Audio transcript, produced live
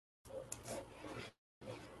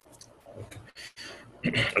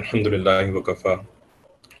الحمدللہ وکفا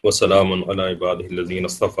وسلام علی عبادہ الذین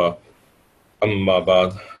اصطفى اما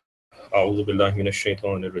بعد اعوذ باللہ من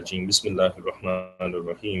الشیطان الرجیم بسم اللہ الرحمن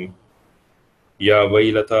الرحیم یا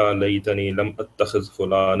ویلتا لیتنی لم اتخذ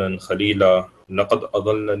فلانا خلیلا لقد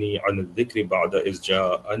اضلنی عن الذکر بعد اذ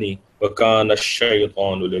جاءنی وکان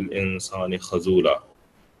الشیطان للانسان خذولا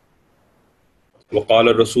وقال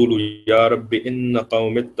الرسول یا رب ان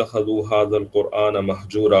قوم اتخذوا هذا القرآن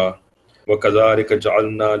مہجورا وَكَذَلِكَ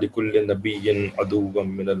جَعَلْنَا لِكُلِّ نَبِيٍّ عَدُوًّا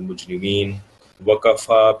مِّنَ الْمُجْرِمِينَ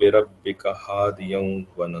وَكَفَى بِرَبِّكَ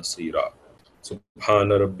هَادِيًا وَنَصِيرًا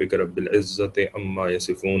سبحان ربك رب العزة عما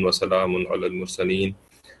يصفون وسلام على المرسلين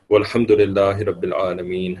والحمد لله رب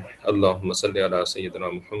العالمين اللهم صل على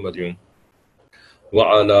سيدنا محمد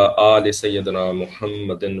وعلى آل سيدنا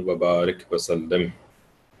محمد وبارك وسلم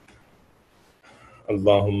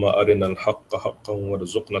اللهم أرنا الحق حقا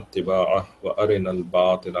وارزقنا اتباعه وأرنا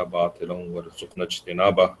الباطل باطلا وارزقنا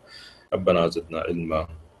اجتنابه ربنا زدنا علما۔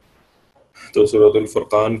 تو سورۃ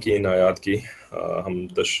الفرقان کی ان آیات کی ہم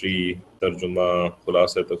تشریح، ترجمہ،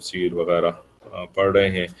 خلاصہ تفسیر وغیرہ پڑھ رہے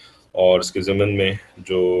ہیں، اور اس کے ضمن میں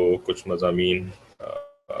جو کچھ مضامین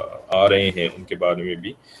آ رہے ہیں ان کے بارے میں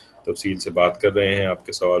بھی تفصیل سے بات کر رہے ہیں، آپ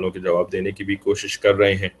کے سوالوں کے جواب دینے کی بھی کوشش کر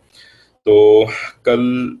رہے ہیں۔ تو کل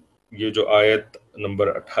یہ جو آیت نمبر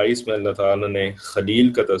 28 میں اللہ تعالیٰ نے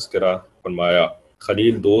خلیل کا تذکرہ فرمایا،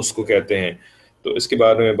 خلیل دوست کو کہتے ہیں، تو اس کے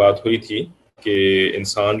بارے میں بات ہوئی تھی کہ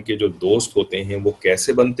انسان کے جو دوست ہوتے ہیں وہ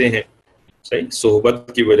کیسے بنتے ہیں۔ صحیح، صحبت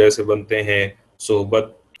کی وجہ سے بنتے ہیں،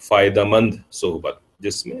 صحبت فائدہ مند صحبت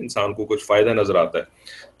جس میں انسان کو کچھ فائدہ نظر آتا ہے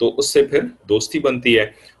تو اس سے پھر دوستی بنتی ہے،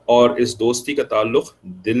 اور اس دوستی کا تعلق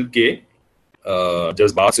دل کے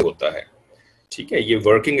جذبات سے ہوتا ہے۔ ٹھیک ہے، یہ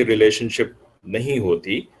ورکنگ ریلیشن شپ نہیں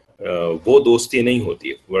ہوتی، وہ دوستی نہیں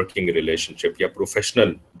ہوتی ورکنگ ریلیشن شپ یا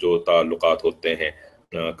پروفیشنل جو تعلقات ہوتے ہیں،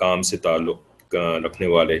 کام سے تعلق رکھنے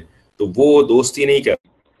والے، تو وہ دوستی نہیں کرتی۔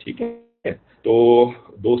 ٹھیک ہے، تو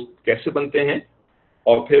دوست کیسے بنتے ہیں،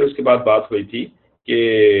 اور پھر اس کے بعد بات ہوئی تھی کہ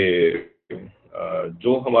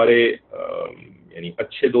جو ہمارے یعنی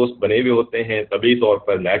اچھے دوست بنے ہوئے ہوتے ہیں طبعی طور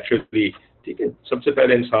پر نیچرلی، ٹھیک ہے، سب سے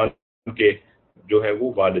پہلے انسان کے جو ہے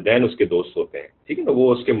وہ والدین اس کے دوست ہوتے ہیں، ٹھیک ہے نا،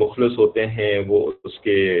 وہ اس کے مخلص ہوتے ہیں، وہ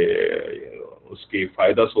اس کی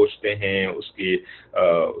فائدہ سوچتے ہیں،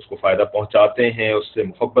 اس کو فائدہ پہنچاتے ہیں، اس سے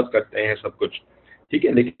محبت کرتے ہیں، سب کچھ ٹھیک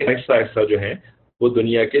ہے۔ لیکن آہستہ آہستہ جو ہے وہ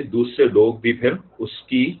دنیا کے دوسرے لوگ بھی پھر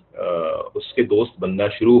اس کے دوست بننا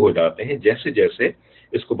شروع ہو جاتے ہیں جیسے جیسے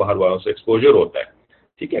اس کو باہر والوں سے ایکسپوجر ہوتا ہے،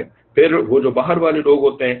 ٹھیک ہے۔ پھر وہ جو باہر والے لوگ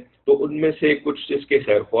ہوتے ہیں تو ان میں سے کچھ اس کے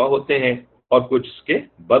خیر خواہ ہوتے ہیں اور کچھ اس کے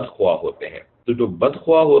بد خواہ ہوتے ہیں۔ تو جو بد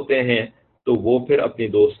خواہ ہوتے ہیں تو وہ پھر اپنی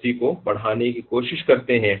دوستی کو بڑھانے کی کوشش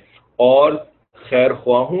کرتے ہیں اور خیر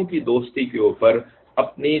خواہوں کی دوستی کے اوپر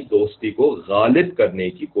اپنی دوستی کو غالب کرنے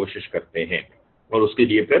کی کوشش کرتے ہیں، اور اس کے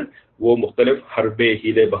لیے پھر وہ مختلف حربے،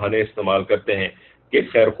 ہیلے بہانے استعمال کرتے ہیں کہ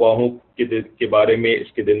خیر خواہوں کے بارے میں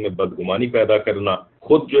اس کے دل میں بدگمانی پیدا کرنا،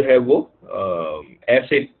 خود جو ہے وہ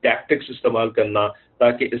ایسے ٹیکٹکس استعمال کرنا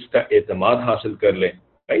تاکہ اس کا اعتماد حاصل کر لیں،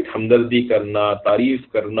 رائٹ، ہمدردی کرنا،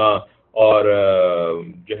 تعریف کرنا، اور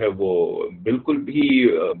جو ہے وہ بالکل بھی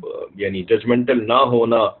یعنی ججمنٹل نہ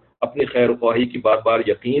ہونا، اپنی خیر خواہی کی بار بار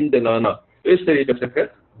یقین دلانا۔ تو اس طریقے سے پھر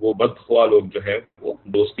وہ بدخواہ لوگ جو ہے وہ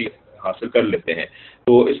دوستی حاصل کر لیتے ہیں۔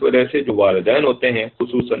 تو اس وجہ سے جو والدین ہوتے ہیں،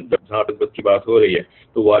 خصوصاً جب جہاں تک بچوں کی بات ہو رہی ہے،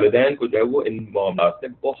 تو والدین کو جو ہے وہ ان معاملات میں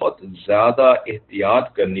بہت زیادہ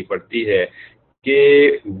احتیاط کرنی پڑتی ہے کہ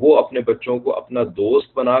وہ اپنے بچوں کو اپنا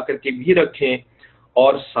دوست بنا کر کے بھی رکھیں،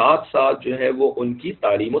 اور ساتھ ساتھ جو ہے وہ ان کی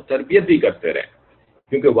تعلیم و تربیت بھی کرتے رہیں،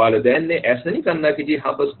 کیونکہ والدین نے ایسا نہیں کرنا کہ جی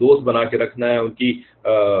ہاں بس دوست بنا کے رکھنا ہے، ان کی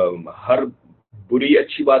ہر بری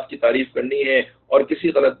اچھی بات کی تعریف کرنی ہے اور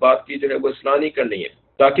کسی غلط بات کی جو ہے وہ اصلاح نہیں کرنی ہے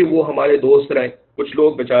تاکہ وہ ہمارے دوست رہیں۔ کچھ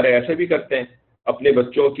لوگ بیچارے ایسے بھی کرتے ہیں، اپنے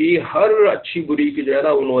بچوں کی ہر اچھی بری کی جو ہے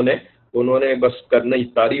نا انہوں نے بس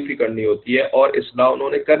تعریف ہی کرنی ہوتی ہے، اور اصلاح انہوں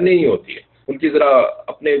نے کرنی ہی ہوتی ہے۔ ان کی ذرا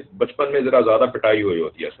اپنے بچپن میں ذرا زیادہ پٹائی ہوئی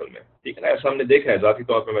ہوتی ہے اصل میں، ٹھیک ہے نا، ایسا ہم نے دیکھا ہے ذاتی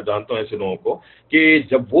طور پہ، میں جانتا ہوں ایسے لوگوں کو کہ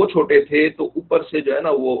جب وہ چھوٹے تھے تو اوپر سے جو ہے نا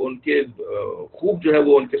وہ ان کے خوب جو ہے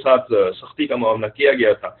وہ ان کے ساتھ سختی کا معاملہ کیا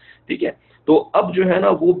گیا تھا، ٹھیک ہے۔ تو اب جو ہے نا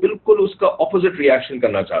وہ بالکل اس کا اپوزٹ ریئیکشن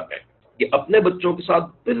کرنا چاہتے ہیں کہ اپنے بچوں کے ساتھ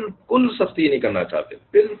بالکل سختی نہیں کرنا چاہتے،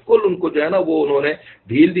 بالکل ان کو جو ہے نا وہ انہوں نے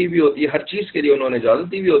ڈھیل دی ہوئی ہوتی ہے، ہر چیز کے لیے انہوں نے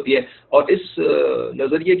اجازت دی ہوئی ہوتی ہے، اور اس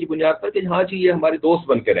نظریے کی بنیاد پر کہ ہاں جی یہ ہمارے دوست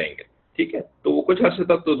بن کے رہیں گے، ٹھیک ہے۔ تو وہ کچھ عرصے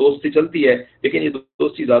تک تو دوستی چلتی ہے، لیکن یہ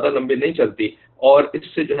دوستی زیادہ لمبے نہیں چلتی، اور اس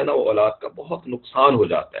سے جو ہے نا وہ اولاد کا بہت نقصان ہو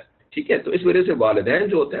جاتا ہے، ٹھیک ہے۔ تو اس وجہ سے والدین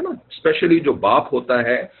جو ہوتے ہیں نا، اسپیشلی جو باپ ہوتا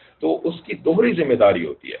ہے، تو اس کی دوہری ذمہ داری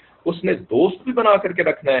ہوتی ہے، اس نے دوست بھی بنا کر کے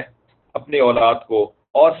رکھنا ہے اپنے اولاد کو،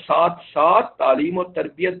 اور ساتھ ساتھ تعلیم اور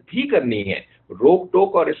تربیت بھی کرنی ہے، روک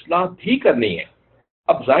ٹوک اور اصلاح بھی کرنی ہے۔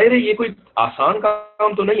 اب ظاہر ہے یہ کوئی آسان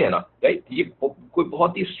کام تو نہیں ہے نا، رائٹ؟ یہ کوئی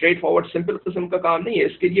بہت ہی اسٹریٹ فارورڈ سمپل قسم کا کام نہیں ہے،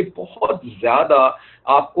 اس کے لیے بہت زیادہ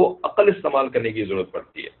آپ کو عقل استعمال کرنے کی ضرورت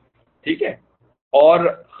پڑتی ہے، ٹھیک ہے؟ اور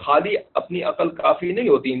خالی اپنی عقل کافی نہیں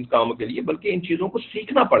ہوتی ان کاموں کے لیے، بلکہ ان چیزوں کو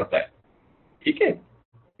سیکھنا پڑتا ہے، ٹھیک ہے؟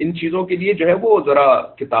 ان چیزوں کے لیے جو ہے وہ ذرا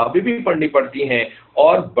کتابیں بھی پڑھنی پڑتی ہیں،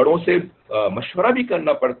 اور بڑوں سے مشورہ بھی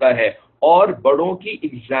کرنا پڑتا ہے، اور بڑوں کی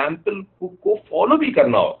اگزامپل کو فالو بھی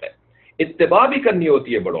کرنا ہوتا ہے، اتباع بھی کرنی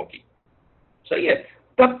ہوتی ہے بڑوں کی، صحیح ہے؟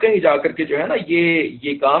 تب کہیں جا کر کے جو ہے نا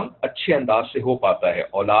یہ کام اچھے انداز سے ہو پاتا ہے،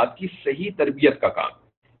 اولاد کی صحیح تربیت کا کام۔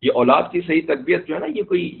 یہ اولاد کی صحیح تربیت جو ہے نا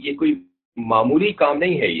یہ کوئی معمولی کام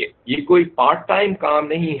نہیں ہے، یہ کوئی پارٹ ٹائم کام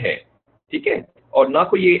نہیں ہے، ٹھیک ہے؟ اور نہ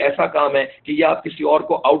کوئی یہ ایسا کام ہے کہ یہ آپ کسی اور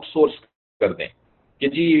کو آؤٹ سورس کر دیں کہ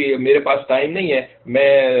جی میرے پاس ٹائم نہیں ہے،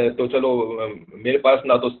 میں تو چلو میرے پاس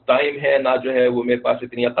نہ تو ٹائم ہے، نہ جو ہے وہ میرے پاس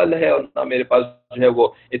اتنی عقل ہے، اور نہ میرے پاس جو ہے وہ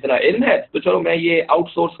اتنا علم ہے، تو چلو میں یہ آؤٹ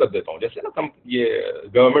سورس کر دیتا ہوں۔ جیسے نا یہ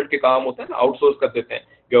گورنمنٹ کے کام ہوتے ہیں نا، آؤٹ سورس کر دیتے ہیں۔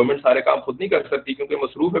 گورنمنٹ سارے کام خود نہیں کر سکتی کیونکہ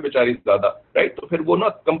مصروف ہے بیچاری زیادہ، رائٹ؟ تو پھر وہ نا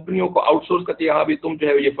کمپنیوں کو آؤٹ سورس کرتی ہے، ہاں بھی تم جو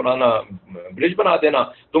ہے یہ فلانا برج بنا دینا،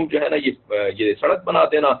 تم جو ہے نا یہ سڑک بنا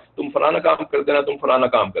دینا، تم فلانا کام کر دینا، تم فلانا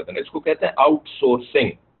کام کر دینا۔ اس کو کہتے ہیں آؤٹ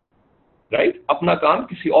سورسنگ، رائٹ؟ اپنا کام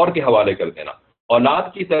کسی اور کے حوالے کر دینا۔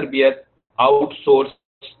 اولاد کی تربیت آؤٹ سورس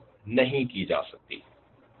نہیں کی جا سکتی،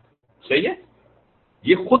 صحیح ہے؟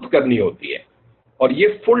 یہ خود کرنی ہوتی ہے، اور یہ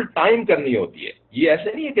فل ٹائم کرنی ہوتی ہے۔ یہ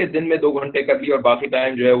ایسے نہیں ہے کہ دن میں 2 گھنٹے کر لی اور باقی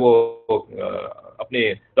ٹائم جو ہے وہ اپنے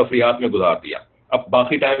تفریحات میں گزار دیا، اب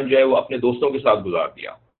باقی ٹائم جو ہے وہ اپنے دوستوں کے ساتھ گزار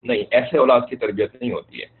دیا۔ نہیں، ایسے اولاد کی تربیت نہیں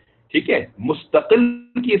ہوتی ہے، ٹھیک ہے؟ مستقل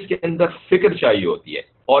کی اس کے اندر فکر چاہیے ہوتی ہے،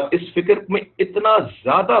 اور اس فکر میں اتنا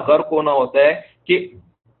زیادہ غرق ہونا ہوتا ہے کہ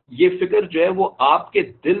یہ فکر جو ہے وہ آپ کے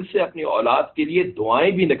دل سے اپنی اولاد کے لیے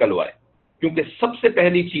دعائیں بھی نکلوائے، کیونکہ سب سے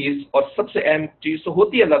پہلی چیز اور سب سے اہم چیز تو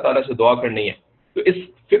ہوتی ہے اللہ تعالیٰ سے دعا کرنی ہے۔ تو اس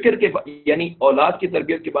فکر کے یعنی اولاد کی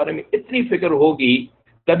تربیت کے بارے میں اتنی فکر ہوگی،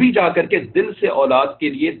 تبھی جا کر کے دل سے اولاد کے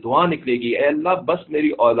لیے دعا نکلے گی، اے اللہ بس میری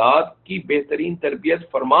اولاد کی بہترین تربیت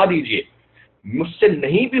فرما دیجئے، مجھ سے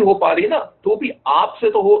نہیں بھی ہو پا رہی نا تو بھی آپ سے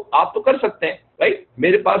تو ہو، آپ تو کر سکتے ہیں، رائٹ؟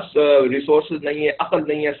 میرے پاس ریسورسز نہیں ہے، عقل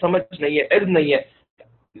نہیں ہے، سمجھ نہیں ہے، علم نہیں ہے،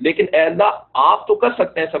 لیکن اے اللہ آپ تو کر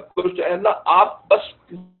سکتے ہیں سب کچھ، اے اللہ آپ بس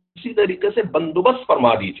اسی طریقے سے بندوبست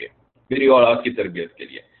فرما دیجئے میری اولاد کی تربیت کے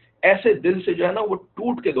لیے۔ ایسے دل سے جو ہے نا وہ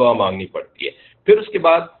ٹوٹ کے دعا مانگنی پڑتی ہے۔ پھر اس کے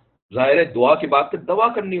بعد ظاہر ہے دعا کے بعد پھر دوا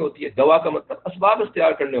کرنی ہوتی ہے۔ دوا کا مطلب اسباب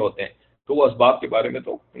اختیار کرنے ہوتے ہیں، تو وہ اسباب کے بارے میں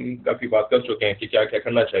تو کافی بات کر چکے ہیں کہ کیا کیا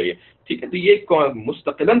کرنا چاہیے، ٹھیک ہے؟ تو یہ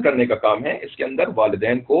مستقلاً کرنے کا کام ہے، اس کے اندر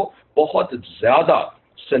والدین کو بہت زیادہ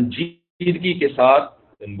سنجیدگی کے ساتھ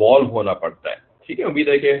انوالو ہونا پڑتا ہے، ٹھیک ہے؟ امید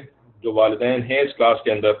ہے کہ جو والدین ہیں اس کلاس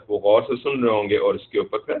کے اندر وہ غور سے سن رہے ہوں گے اور اس کے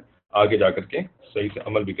اوپر پھر آگے جا کر کے صحیح سے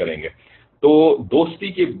عمل بھی کریں گے۔ تو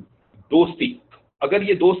دوستی اگر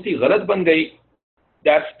یہ دوستی غلط بن گئی،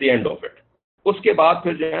 that's the end of it. اس کے بعد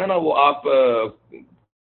پھر جو ہے نا وہ آپ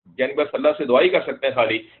یعنی بس اللہ سے دعا ہی کر سکتے ہیں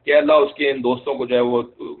خالی کہ اللہ اس کے ان دوستوں کو جو ہے وہ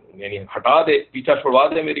یعنی ہٹا دے، پیچھا چھڑوا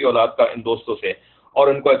دے میری اولاد کا ان دوستوں سے، اور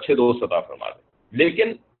ان کو اچھے دوست عطا فرما دے۔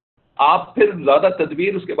 لیکن آپ پھر زیادہ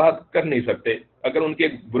تدبیر اس کے بعد کر نہیں سکتے اگر ان کے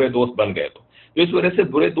برے دوست بن گئے تو اس وجہ سے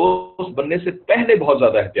برے دوست بننے سے پہلے بہت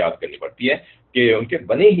زیادہ احتیاط کرنی پڑتی ہے کہ ان کے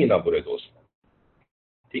بنے ہی نہ برے دوست،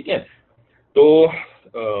 ٹھیک ہے؟ تو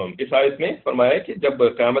اس آیت میں فرمایا کہ جب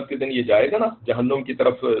قیامت کے دن یہ جائے گا نا جہنم کی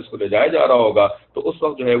طرف اس کو لے جایا جا رہا ہوگا، تو اس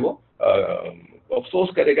وقت جو ہے وہ افسوس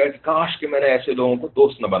کرے گا کہ کاش کہ میں نے ایسے لوگوں کو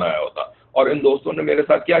دوست نہ بنایا ہوتا، اور ان دوستوں نے میرے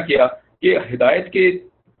ساتھ کیا کیا کہ ہدایت کے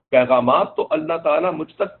پیغامات تو اللہ تعالیٰ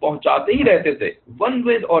مجھ تک پہنچاتے ہی رہتے تھے ون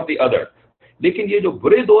وے اور دی ادر، لیکن یہ جو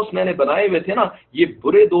برے دوست میں نے بنائے ہوئے تھے نا، یہ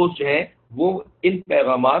برے دوست جو ہیں وہ ان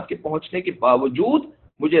پیغامات کے پہنچنے کے باوجود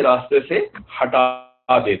مجھے راستے سے ہٹا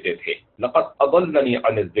دیتے تھے۔ لقد اضلنی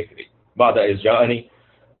عن الذکر بعد اذ جاءنی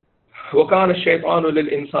وکان الشیطان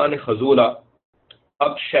للانسان خذولا۔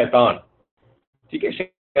 اب شیطان، ٹھیک ہے؟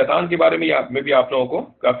 شیطان کے بارے میں بھی آپ لوگوں کو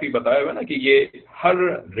کافی بتایا ہوا نا کہ یہ ہر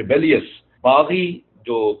ریبیلیس باغی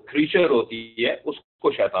جو کریچر ہوتی ہے اس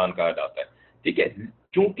کو شیطان کہا جاتا ہے، ٹھیک ہے؟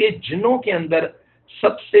 چونکہ جنوں کے اندر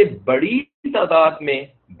سب سے بڑی تعداد میں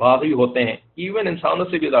باغی ہوتے ہیں، ایون انسانوں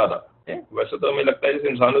سے بھی زیادہ، ویسے تو ہمیں لگتا ہے جیسے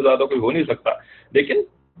انسانوں سے زیادہ کوئی ہو نہیں سکتا، لیکن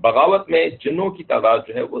بغاوت میں جنوں کی تعداد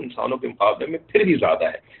جو ہے وہ انسانوں کے مقابلے میں پھر بھی زیادہ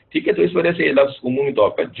ہے، ٹھیک ہے؟ تو اس وجہ سے یہ لفظ عمومی طور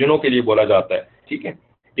پر جنوں کے لیے بولا جاتا ہے، ٹھیک ہے؟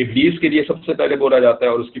 ابلیس کے لیے سب سے پہلے بولا جاتا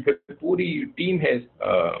ہے اور اس کی پھر پوری ٹیم ہے۔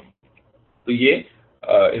 تو یہ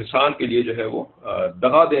انسان کے لیے جو ہے وہ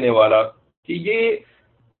دغا دینے والا کہ یہ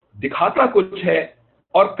دکھاتا کچھ ہے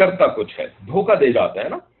اور کرتا کچھ ہے، دھوکہ دے جاتا ہے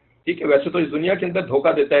نا، ٹھیک ہے؟ ویسے تو اس دنیا کے اندر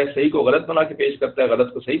دھوکہ دیتا ہے، صحیح کو غلط بنا کے پیش کرتا ہے،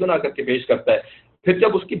 غلط کو صحیح بنا کر کے پیش کرتا ہے، پھر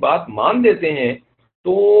جب اس کی بات مان لیتے ہیں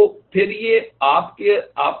تو پھر یہ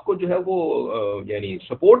آپ کو جو ہے وہ یعنی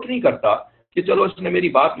سپورٹ نہیں کرتا کہ چلو اس نے میری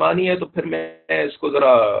بات مانی ہے تو پھر میں اس کو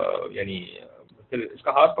ذرا یعنی پھر اس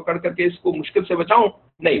کا ہاتھ پکڑ کر کے اس کو مشکل سے بچاؤں.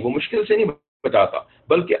 نہیں، وہ مشکل سے نہیں بچاتا،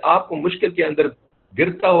 بلکہ آپ کو مشکل کے اندر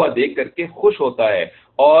گرتا ہوا دیکھ کر کے خوش ہوتا ہے.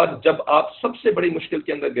 اور جب آپ سب سے بڑی مشکل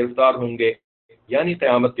کے اندر گرفتار ہوں گے یعنی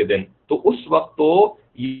قیامت کے دن، تو اس وقت تو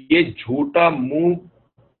یہ جھوٹا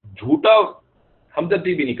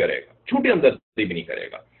ہمدردی بھی نہیں کرے گا، جھوٹی ہمدردی بھی نہیں کرے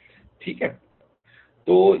گا. ٹھیک ہے،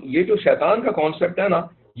 تو یہ جو شیطان کا کانسیپٹ ہے نا،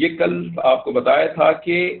 یہ کل آپ کو بتایا تھا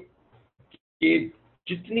کہ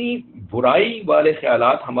جتنی برائی والے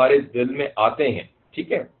خیالات ہمارے دل میں آتے ہیں،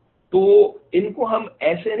 ٹھیک ہے، تو ان کو ہم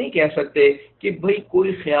ایسے نہیں کہہ سکتے کہ بھئی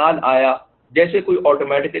کوئی خیال آیا جیسے کوئی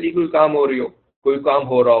آٹومیٹیکلی کوئی کام ہو رہی ہو، کوئی کام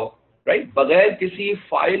ہو رہا ہو، رائٹ، بغیر کسی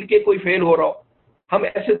فائل کے کوئی فیل ہو رہا ہو. ہم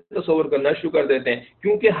ایسے تصور کرنا شروع کر دیتے ہیں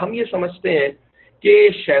کیونکہ ہم یہ سمجھتے ہیں کہ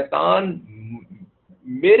شیطان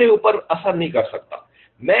میرے اوپر اثر نہیں کر سکتا،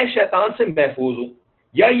 میں شیطان سے محفوظ ہوں.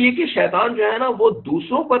 یا یہ کہ شیطان جو ہے نا وہ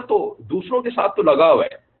دوسروں کے ساتھ تو لگا ہوا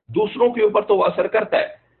ہے، دوسروں کے اوپر تو وہ اثر کرتا ہے،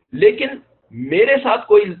 لیکن میرے ساتھ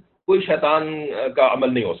کوئی شیطان کا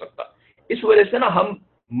عمل نہیں ہو سکتا. اس وجہ سے نا ہم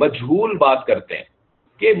مجہول بات کرتے ہیں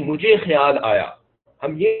کہ مجھے خیال آیا.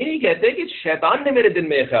 ہم یہ نہیں کہتے کہ شیطان نے میرے دل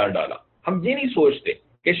میں یہ خیال ڈالا، ہم یہ نہیں سوچتے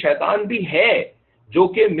کہ شیطان بھی ہے جو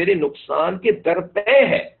کہ میرے نقصان کے درپے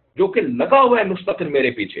ہے، جو کہ لگا ہوا ہے مستقل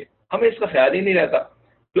میرے پیچھے، ہمیں اس کا خیال ہی نہیں رہتا.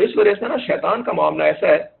 تو اس وجہ سے نا شیطان کا معاملہ ایسا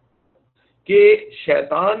ہے کہ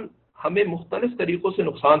شیطان ہمیں مختلف طریقوں سے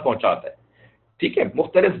نقصان پہنچاتا ہے. ٹھیک ہے،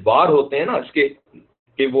 مختلف وار ہوتے ہیں نا اس کے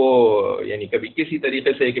کہ وہ یعنی کبھی کسی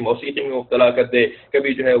طریقے سے کہ موسیقی میں مبتلا کر دے،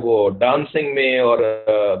 کبھی جو ہے وہ ڈانسنگ میں اور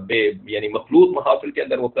یعنی مخلوط محافل کے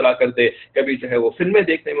اندر مبتلا کر دے، کبھی جو ہے وہ فلمیں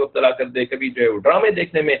دیکھنے میں مبتلا کر دے، کبھی جو ہے وہ ڈرامے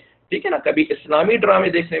دیکھنے میں، ٹھیک ہے نا، کبھی اسلامی ڈرامے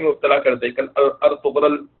دیکھنے میں مبتلا کر دے. کل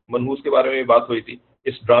ارطغرل منحوس کے بارے میں بات ہوئی تھی،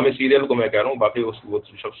 اس ڈرامے سیریل کو میں کہہ رہا ہوں، باقی وہ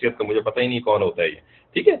شخصیت کا مجھے پتہ ہی نہیں کون ہوتا ہے یہ.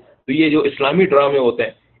 ٹھیک ہے، تو یہ جو اسلامی ڈرامے ہوتے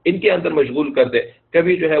ہیں ان کے اندر مشغول کر دے،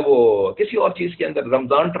 کبھی جو ہے وہ کسی اور چیز کے اندر،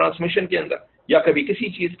 رمضان ٹرانسمیشن کے اندر، یا کبھی کسی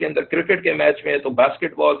چیز کے اندر، کرکٹ کے میچ میں، تو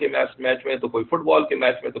باسکٹ بال کے میچ میں، تو کوئی فٹ بال کے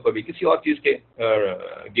میچ میں، تو کبھی کسی اور چیز کے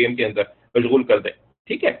گیم کے اندر مشغول کر دے.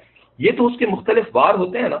 ٹھیک ہے، یہ تو اس کے مختلف وار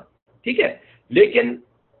ہوتے ہیں نا. ٹھیک ہے، لیکن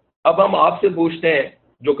اب ہم آپ سے پوچھتے ہیں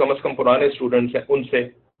جو کم از کم پرانے اسٹوڈنٹس ہیں ان سے،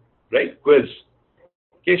 رائٹ، کوئز،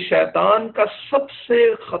 کہ شیطان کا سب سے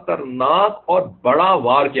خطرناک اور بڑا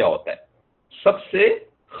وار کیا ہوتا ہے؟ سب سے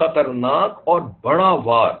خطرناک اور بڑا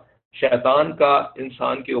وار شیطان کا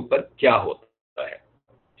انسان کے اوپر کیا ہوتا ہے؟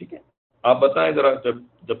 ٹھیک ہے، آپ بتائیں ذرا.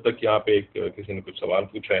 جب تک یہاں پہ کسی نے کچھ سوال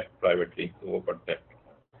پوچھا ہے پرائیویٹلی تو وہ پڑھتے ہیں.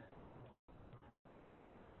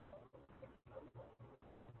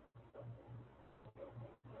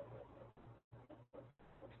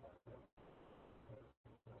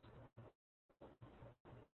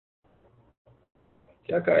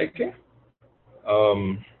 کیا کہا ہے کہ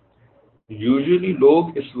یوزلی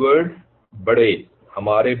لوگ اس ورڈ بڑے،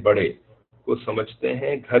 ہمارے بڑے کو سمجھتے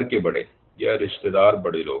ہیں گھر کے بڑے یا رشتہ دار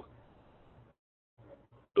بڑے لوگ.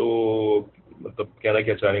 تو مطلب کہنا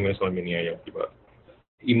کیا چاہ رہی میں سمجھ میں نہیں آئی آپ کی بات.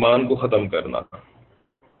 ایمان کو ختم کرنا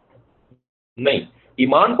نہیں،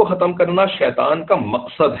 ایمان کو ختم کرنا شیطان کا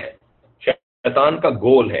مقصد ہے، شیطان کا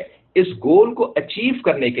گول ہے. اس گول کو اچیو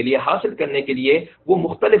کرنے کے لیے، حاصل کرنے کے لیے وہ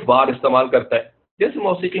مختلف وار استعمال کرتا ہے، جیسے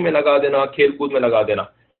موسیقی میں لگا دینا، کھیل کود میں لگا دینا.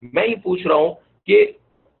 میں یہ پوچھ رہا ہوں کہ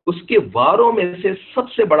اس کے واروں میں سے سب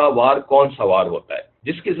سے بڑا وار کون سا وار ہوتا ہے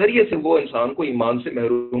جس کے ذریعے سے وہ انسان کو ایمان سے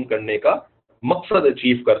محروم کرنے کا مقصد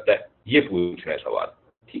اچیو کرتا ہے؟ یہ پوچھنا ہے سوال.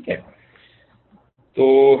 ٹھیک ہے، تو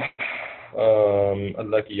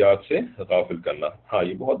اللہ کی یاد سے غافل کرنا، ہاں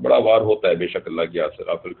یہ بہت بڑا وار ہوتا ہے بے شک، اللہ کی یاد سے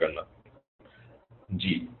غافل کرنا.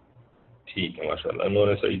 جی ٹھیک ہے، ماشاء اللہ، انہوں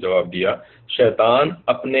نے صحیح جواب دیا. شیطان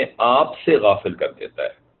اپنے آپ سے غافل کر دیتا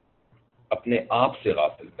ہے، اپنے آپ سے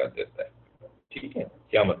غافل کر دیتا ہے. ٹھیک ہے،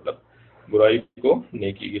 کیا مطلب؟ برائی کو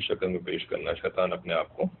نیکی کی شکل میں پیش کرنا، شیطان اپنے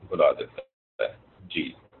آپ کو بھلا دیتا ہے. جی،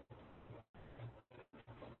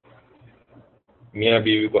 میاں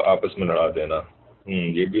بیوی کو آپس میں لڑا دینا،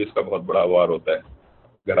 یہ بھی اس کا بہت بڑا وار ہوتا ہے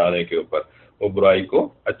گھرانے کے اوپر. وہ برائی کو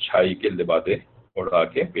اچھائی کے لبادے اڑا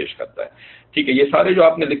کے پیش کرتا ہے. ٹھیک ہے، یہ سارے جو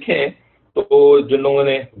آپ نے لکھے ہیں، تو جن لوگوں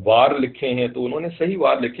نے وار لکھے ہیں تو انہوں نے صحیح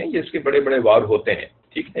وار لکھے ہیں. یہ اس کے بڑے بڑے وار ہوتے ہیں.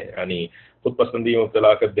 ٹھیک ہے، یعنی خود پسندی میں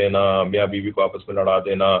مبتلا کر دینا، میاں بیوی کو آپس میں لڑا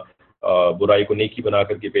دینا، برائی کو نیکی بنا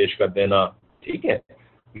کر کے پیش کر دینا. ٹھیک ہے،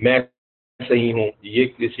 میں صحیح ہوں، یہ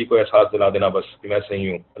کسی کو احساس دلا دینا بس کہ میں صحیح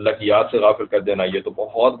ہوں. اللہ کی یاد سے غافل کر دینا، یہ تو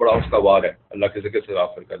بہت بڑا اس کا وار ہے، اللہ کے ذکر سے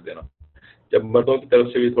غافل کر دینا. جب مردوں کی طرف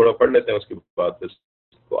سے بھی تھوڑا پڑھ لیتے ہیں اس کے بعد پھر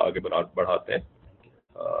اس کو آگے بڑھاتے ہیں.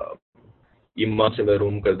 ایمان سے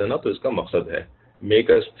محروم کر دینا تو اس کا مقصد ہے. Make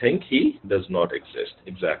us think he does not exist.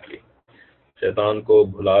 Exactly. شیطان کو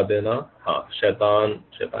بھلا دینا. ہاں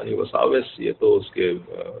شیطانی وساوس یہ تو اس کے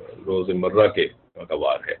روز مرہ کے کا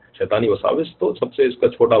وار ہے. شیطانی وساوس تو سب سے اس کا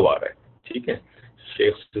چھوٹا وار ہے. ٹھیک ہے.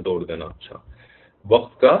 شیخ سے توڑ دینا. اچھا.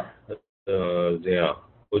 وقت کا ضیاع،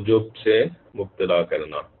 عجب سے مبتلا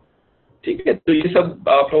کرنا. ٹھیک ہے. تو یہ سب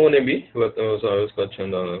آپ لوگوں نے بھی اس کا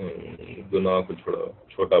گناہ کو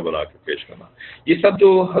چھوٹا بنا کے پیش کرنا. یہ سب جو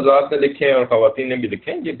حضرات نے لکھے ہیں اور خواتین نے بھی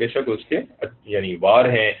لکھے ہیں، یہ بے شک اس کے یعنی وار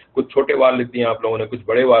ہیں. کچھ چھوٹے وار لکھ دیے آپ لوگوں نے، کچھ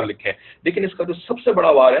بڑے وار لکھے ہیں، لیکن اس کا جو سب سے بڑا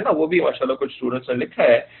وار ہے نا، وہ بھی ماشاءاللہ کچھ اسٹوڈنٹس نے لکھا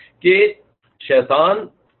ہے کہ شیطان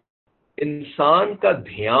انسان کا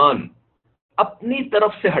دھیان اپنی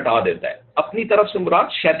طرف سے ہٹا دیتا ہے. اپنی طرف سے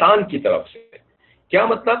مراد شیطان کی طرف سے. کیا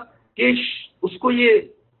مطلب؟ کہ اس کو یہ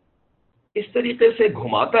اس طریقے سے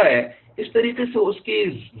گھماتا ہے، اس طریقے سے اس کی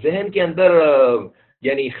ذہن کے اندر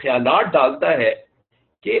یعنی خیالات ڈالتا ہے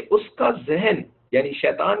کہ اس کا ذہن یعنی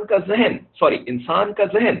شیطان کا ذہن انسان کا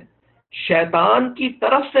ذہن شیطان کی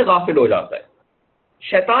طرف سے غافل ہو جاتا ہے.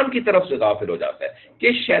 شیطان کی طرف سے غافل ہو جاتا ہے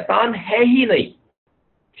کہ شیطان ہے ہی نہیں.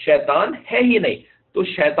 شیطان ہے ہی نہیں. تو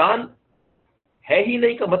شیطان ہے ہی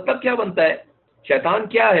نہیں کا مطلب کیا بنتا ہے؟ شیطان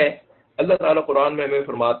کیا ہے؟ اللہ تعالیٰ قرآن میں ہمیں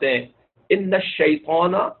فرماتے ہیں ان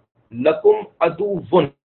الشیطان لکم عدو،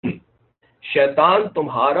 شیطان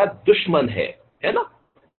تمہارا دشمن ہے نا.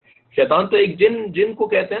 شیطان تو ایک جن کو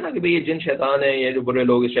کہتے ہیں نا کہ بھئی یہ جن شیطان ہے، یہ جو برے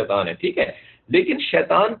لوگ شیطان ہے. ٹھیک ہے. لیکن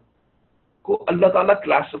شیطان کو اللہ تعالیٰ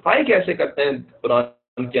کلاسیفائی کیسے کرتے ہیں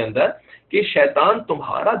قرآن کے اندر کہ شیطان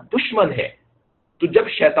تمہارا دشمن ہے. تو جب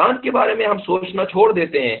شیطان کے بارے میں ہم سوچنا چھوڑ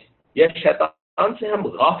دیتے ہیں یا شیطان سے ہم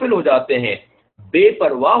غافل ہو جاتے ہیں، بے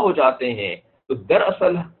پرواہ ہو جاتے ہیں، تو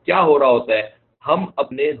دراصل کیا ہو رہا ہوتا ہے؟ ہم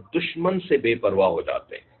اپنے دشمن سے بے پرواہ ہو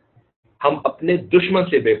جاتے ہیں. ہم اپنے دشمن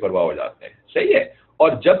سے بے پرواہ ہو جاتے ہیں. صحیح ہے.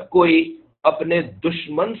 اور جب کوئی اپنے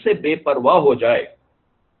دشمن سے بے پرواہ ہو جائے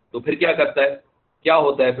تو پھر کیا کرتا ہے؟ کیا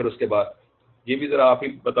ہوتا ہے پھر اس کے بعد؟ یہ بھی ذرا آپ ہی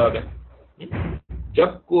بتا دیں. جب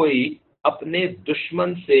کوئی اپنے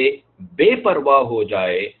دشمن سے بے پرواہ ہو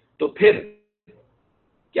جائے تو پھر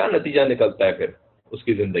کیا نتیجہ نکلتا ہے پھر اس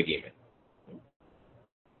کی زندگی میں؟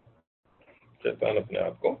 شیطان اپنے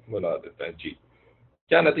آپ کو بلا دیتا ہے. جی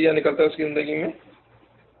کیا نتیجہ نکلتا ہے اس کی زندگی میں؟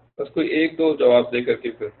 بس کوئی ایک دو جواب دے کر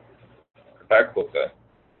کے پھر اٹیک ہوتا ہے.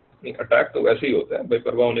 نہیں، اٹیک تو ویسے ہی ہوتا ہے، بے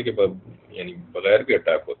پرواہ ہونے کے یعنی بغیر بھی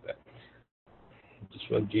اٹیک ہوتا ہے.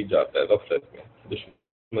 دشمن جیت جاتا ہے غفلت میں.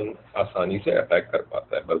 دشمن آسانی سے اٹیک کر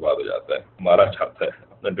پاتا ہے، برباد ہو جاتا ہے، مارا جاتا ہے،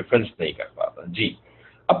 اپنا ڈیفنس نہیں کر پاتا. جی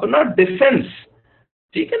اپنا ڈیفنس.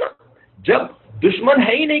 ٹھیک ہے نا. جب دشمن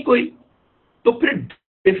ہے ہی نہیں کوئی تو پھر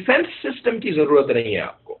ڈیفنس سسٹم کی ضرورت نہیں ہے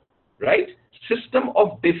آپ کو. رائٹ. سسٹم آف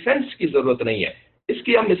ڈیفنس کی ضرورت نہیں ہے. اس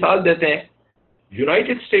کی ہم مثال دیتے ہیں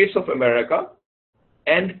United States of America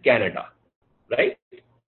and Canada. Right.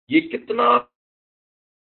 یہ کتنا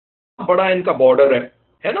بڑا ان کا بارڈر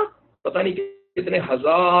ہے نا. پتہ نہیں کتنے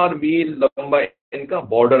ہزار میل لمبا ان کا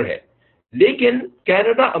بارڈر ہے. لیکن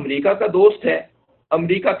کینیڈا امریکہ کا دوست ہے،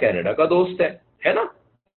 امریکہ کینیڈا کا دوست ہے نا.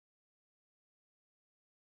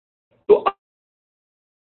 تو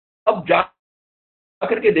اب جا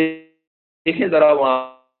کر کے دیکھیں ذرا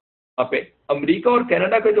وہاں پہ امریکہ اور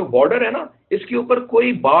کینیڈا کا جو بارڈر ہے نا، اس کے اوپر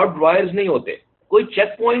کوئی بارڈ وائرز نہیں ہوتے، کوئی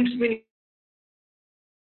چیک پوائنٹس بھی نہیں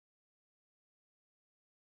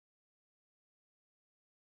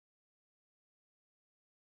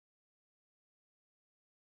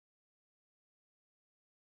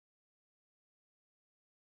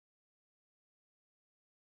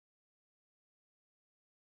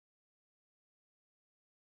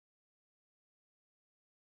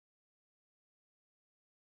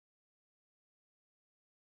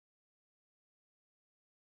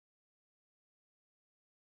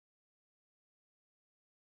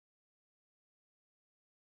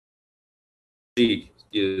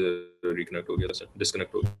ریکنیکٹ ہو گیا،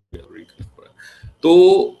 ڈسکنیکٹ ہو گیا. تو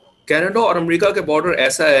کینیڈا اور امریکہ کے بارڈر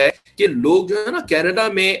ایسا ہے کہ لوگ جو ہے نا کینیڈا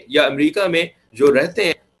میں یا امریکہ میں جو رہتے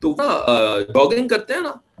ہیں تو جاگنگ کرتے ہیں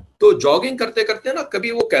نا، تو جاگنگ کرتے کرتے نا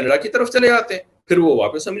کبھی وہ کینیڈا کی طرف چلے جاتے ہیں، پھر وہ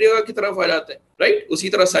واپس امریکہ کی طرف آ جاتے ہیں. رائٹ. اسی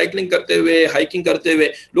طرح سائیکلنگ کرتے ہوئے، ہائیکنگ کرتے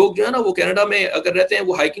ہوئے لوگ جو ہے نا وہ کینیڈا میں اگر رہتے ہیں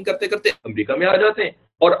وہ ہائیکنگ کرتے کرتے امریکہ میں آ جاتے ہیں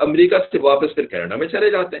اور امریکہ سے واپس پھر کینیڈا میں چلے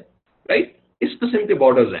جاتے ہیں. رائٹ. اس قسم کے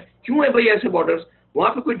بارڈرز ہیں. کیوں ہے بھائی ایسے بارڈرز؟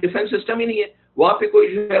 وہاں پہ کوئی ڈیفنس سسٹم ہی نہیں ہے، وہاں پہ کوئی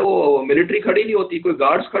جو ہے وہ ملٹری کھڑی نہیں ہوتی، کوئی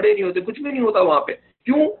گارڈز کھڑے نہیں ہوتے، کچھ بھی نہیں ہوتا وہاں پہ.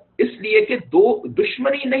 کیوں؟ اس لیے کہ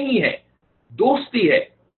دشمنی نہیں ہے، دوستی ہے.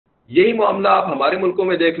 یہی معاملہ آپ ہمارے ملکوں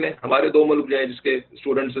میں دیکھ لیں. ہمارے دو ملک جو ہیں جس کے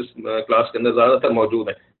اسٹوڈنٹس اس کلاس کے اندر زیادہ تر موجود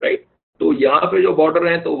ہیں. رائٹ. تو یہاں پہ جو بارڈر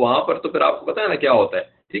ہیں تو وہاں پر تو پھر آپ کو پتا ہے نا کیا ہوتا ہے.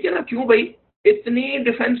 ٹھیک ہے نا. کیوں بھائی اتنی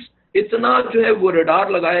ڈیفنس اتنا جو ہے وہ ریڈار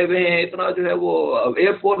لگائے ہوئے ہیں، اتنا جو ہے وہ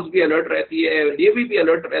ایئر فورس بھی الرٹ رہتی ہے، نیوی بھی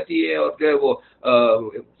الرٹ رہتی ہے، اور جو ہے وہ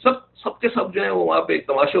سب کے سب جو ہے وہ وہاں پہ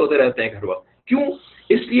تماشے ہوتے رہتے ہیں ہر وقت. کیوں؟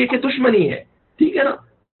 اس لیے کہ دشمنی ہے. ٹھیک ہے نا،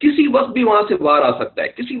 کسی وقت بھی وہاں سے وار آ سکتا ہے،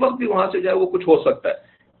 کسی وقت بھی وہاں سے جو ہے وہ کچھ ہو سکتا ہے.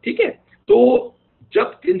 ٹھیک ہے، تو جب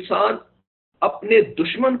انسان اپنے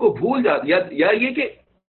دشمن کو بھول جاتا یا یہ کہ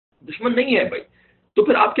دشمن نہیں ہے بھائی، تو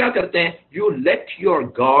پھر آپ کیا کرتے ہیں؟ You let your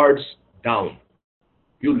guards down.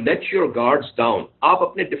 You let your guards down. آپ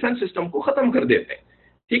اپنے ڈیفنس سسٹم کو ختم کر دیتے ہیں.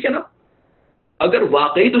 ٹھیک ہے نا. اگر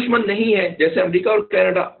واقعی دشمن نہیں ہے جیسے امریکہ اور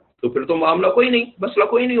کینیڈا، تو پھر تو معاملہ کوئی نہیں، مسئلہ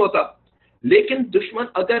کوئی نہیں ہوتا. لیکن دشمن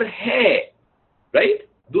اگر ہے، رائٹ،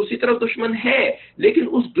 دوسری طرف دشمن ہے، لیکن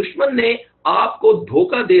اس دشمن نے آپ کو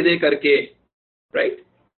دھوکہ دے دے کر کے، رائٹ،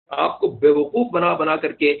 آپ کو بیوقوف بنا بنا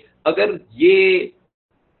کر کے اگر یہ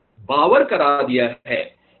باور کرا دیا ہے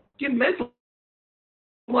کہ میں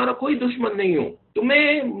تمہارا کوئی دشمن نہیں ہوں،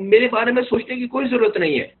 تمہیں میرے بارے میں سوچنے کی کوئی ضرورت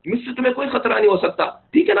نہیں ہے، مجھ سے تمہیں کوئی خطرہ نہیں ہو سکتا.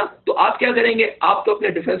 ٹھیک ہے نا، تو آپ کیا کریں گے؟ آپ تو اپنے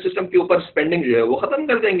ڈیفنس سسٹم کے اوپر سپینڈنگ جو ہے وہ ختم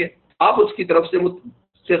کر دیں گے، آپ اس کی طرف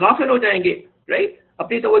سے غافل ہو جائیں گے، رائٹ.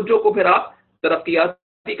 اپنی توجہ کو پھر آپ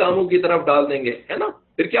ترقیاتی کاموں کی طرف ڈال دیں گے، ہے نا.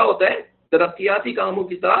 پھر کیا ہوتا ہے؟ ترقیاتی کاموں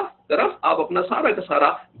کی طرف آپ اپنا سارا کا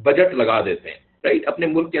سارا بجٹ لگا دیتے ہیں، رائٹ. اپنے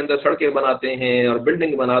ملک کے اندر سڑکیں بناتے ہیں اور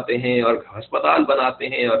بلڈنگ بناتے ہیں اور ہسپتال بناتے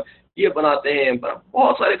ہیں اور یہ بناتے ہیں،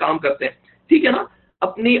 بہت سارے کام کرتے ہیں. ٹھیک ہے نا.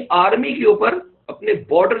 اپنی آرمی کے اوپر، اپنے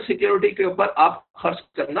بارڈر سیکیورٹی کے اوپر آپ خرچ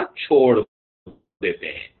کرنا چھوڑ دیتے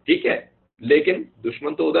ہیں. ٹھیک ہے، لیکن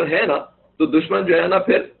دشمن تو ادھر ہے نا، تو دشمن جو ہے نا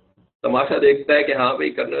پھر تماشا دیکھتا ہے کہ ہاں بھائی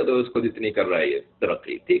کرنے تو اس کو جتنی کر رہا ہے یہ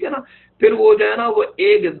ترقی. ٹھیک ہے نا. پھر وہ جو ہے نا وہ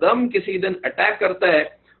ایک دم کسی دن اٹیک کرتا ہے،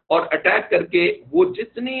 اور اٹیک کر کے وہ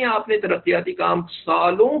جتنی آپ نے ترقیاتی کام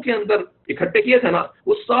سالوں کے اندر اکٹھے کیے تھے نا،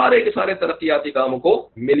 وہ سارے کے سارے ترقیاتی کاموں کو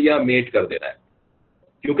ملیا میٹ کر دیتا ہے.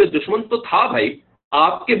 کیونکہ دشمن تو تھا بھائی،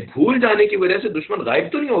 آپ کے بھول جانے کی وجہ سے دشمن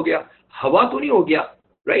غائب تو نہیں ہو گیا، ہوا تو نہیں ہو گیا،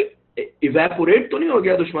 رائٹ، ایویپوریٹ تو نہیں ہو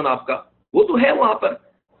گیا دشمن آپ کا، وہ تو ہے وہاں پر.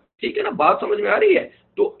 ٹھیک ہے نا، بات سمجھ میں آ رہی ہے.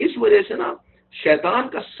 تو اس وجہ سے نا شیطان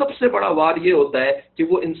کا سب سے بڑا وار یہ ہوتا ہے کہ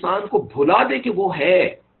وہ انسان کو بھلا دے کہ وہ ہے.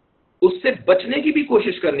 اس سے بچنے کی بھی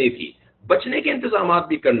کوشش کرنی تھی، بچنے کے انتظامات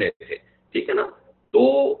بھی کرنے تھے. ٹھیک ہے نا. تو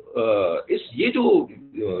یہ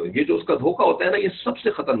جو اس کا دھوکہ ہوتا ہے نا، یہ سب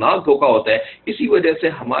سے خطرناک دھوکہ ہوتا ہے. اسی وجہ سے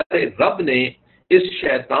ہمارے رب نے اس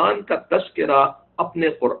شیطان کا تذکرہ اپنے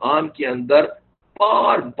قرآن کے اندر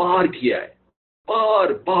بار بار کیا ہے، بار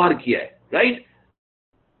بار کیا ہے، رائٹ.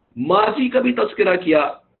 ماضی کا بھی تذکرہ کیا،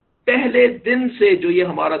 پہلے دن سے جو یہ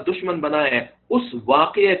ہمارا دشمن بنا ہے اس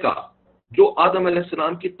واقعے کا، جو آدم علیہ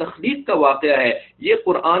السلام کی تخلیق کا واقعہ ہے، یہ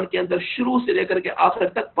قرآن کے اندر شروع سے لے کر کے آخر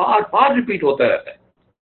تک بار بار ریپیٹ ہوتا رہتا ہے.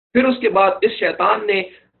 پھر اس کے بعد اس شیطان نے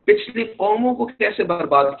پچھلی قوموں کو کیسے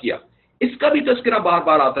برباد کیا، اس کا بھی تذکرہ بار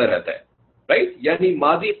بار آتا رہتا ہے، رائٹ. یعنی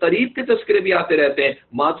ماضی قریب کے تذکرے بھی آتے رہتے ہیں،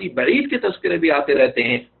 ماضی بعید کے تذکرے بھی آتے رہتے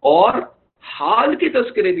ہیں، اور حال کے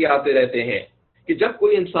تذکرے بھی آتے رہتے ہیں کہ جب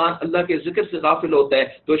کوئی انسان اللہ کے ذکر سے غافل ہوتا ہے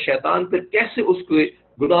تو شیطان پھر کیسے اس کے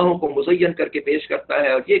گناہوں کو مزین کر کے پیش کرتا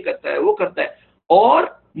ہے، اور یہ کرتا ہے وہ کرتا ہے. اور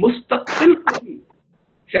مستقبل کو بھی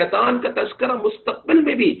شیطان کا تذکرہ، مستقبل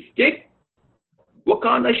میں بھی کہ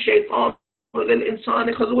وَكَانَ الشَّيْطَانُ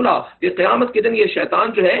لِلْإِنسَانِ خَذُولًا، یہ قیامت کے دن یہ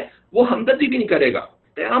شیطان جو ہے وہ ہمدردی بھی نہیں کرے گا.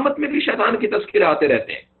 قیامت میں بھی شیطان کے تذکرے آتے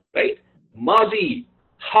رہتے ہیں، رائٹ. ماضی،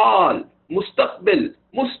 حال،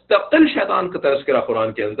 مستقل شیطان کا تذکرہ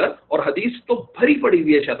قرآن کے اندر، اور حدیث تو بھری پڑی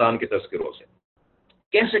ہوئی ہے شیطان کے تذکروں سے.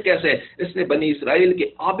 کیسے کیسے اس نے بنی اسرائیل کے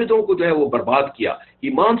عابدوں کو جو ہے وہ برباد کیا،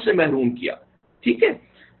 ایمان سے محروم کیا. ٹھیک ہے.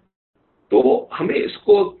 تو ہمیں اس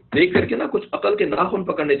کو دیکھ کر کے نا کچھ عقل کے ناخن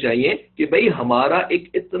پکڑنے چاہیے کہ بھئی ہمارا ایک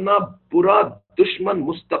اتنا برا دشمن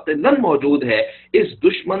مستقلاً موجود ہے. اس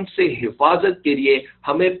دشمن سے حفاظت کے لیے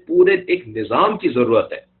ہمیں پورے ایک نظام کی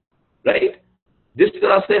ضرورت ہے، رائٹ. جس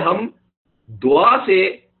طرح سے ہم دعا سے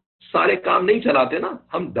سارے کام نہیں چلاتے نا،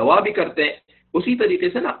 ہم دعا بھی کرتے ہیں، اسی طریقے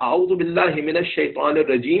سے نا اعوذ باللہ من الشیطان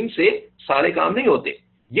الرجیم سے سارے کام نہیں ہوتے.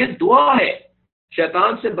 یہ دعا ہے،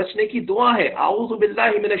 شیطان سے بچنے کی دعا ہے، اعوذ باللہ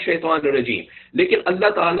من الشیطان الرجیم. لیکن اللہ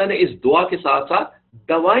تعالیٰ نے اس دعا کے ساتھ ساتھ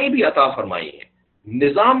دوائیں بھی عطا فرمائی ہیں،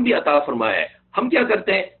 نظام بھی عطا فرمایا ہے. ہم کیا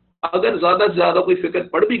کرتے ہیں؟ اگر زیادہ سے زیادہ کوئی فکر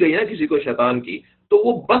پڑ بھی گئی نا کسی کو شیطان کی، تو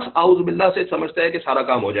وہ بس اعوذ باللہ سے سمجھتا ہے کہ سارا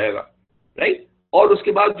کام ہو جائے گا، رائٹ. اور اس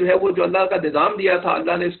کے بعد جو ہے وہ جو اللہ کا نظام دیا تھا،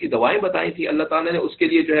 اللہ نے اس کی دوائیں بتائی تھی، اللہ تعالیٰ نے اس کے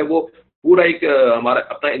لیے جو ہے وہ پورا ایک ہمارا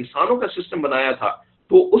اپنا انسانوں کا سسٹم بنایا تھا،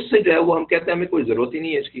 تو اس سے جو ہے وہ ہم کہتے ہیں ہمیں کوئی ضرورت ہی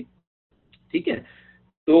نہیں ہے اس کی. ٹھیک ہے.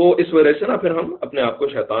 تو اس وجہ سے نا پھر ہم اپنے آپ کو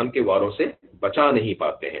شیطان کے واروں سے بچا نہیں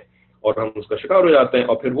پاتے ہیں، اور ہم اس کا شکار ہو جاتے ہیں.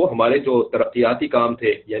 اور پھر وہ ہمارے جو ترقیاتی کام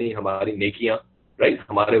تھے، یعنی ہماری نیکیاں، رائٹ،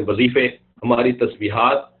 ہمارے وظیفے، ہماری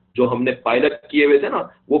تسبیحات جو ہم نے پائلٹ کیے ہوئے تھے نا،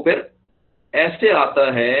 وہ پھر ایسے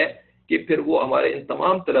آتا ہے کہ پھر وہ ہمارے ان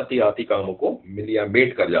تمام ترقیاتی کاموں کو ملیا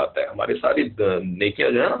میٹ کر جاتا ہے، ہماری ساری نیکیاں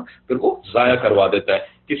جو ہے نا پھر وہ ضائع کروا دیتا ہے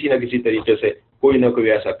کسی نہ کسی طریقے سے۔ کوئی نہ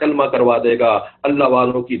کوئی ایسا کلمہ کروا دے گا، اللہ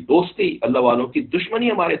والوں کی دوستی، اللہ والوں کی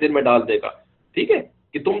دشمنی ہمارے دل میں ڈال دے گا، ٹھیک ہے،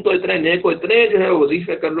 کہ تم تو اتنے نیک ہو، اتنے جو ہے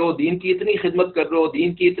وظیفے کر رہے ہو، دین کی اتنی خدمت کر رہے ہو،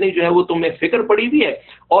 دین کی اتنی جو ہے وہ تمہیں فکر پڑی بھی ہے،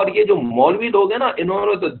 اور یہ جو مولوی لوگ ہیں نا انہوں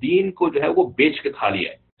نے تو دین کو جو ہے وہ بیچ کے کھا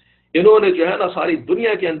لیا ہے، انہوں نے جو ہے نا ساری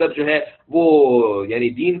دنیا کے اندر جو ہے وہ یعنی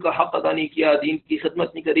دین کا حق ادا نہیں کیا، دین کی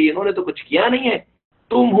خدمت نہیں کری، انہوں نے تو کچھ کیا نہیں ہے۔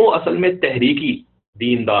 تم ہو اصل میں تحریکی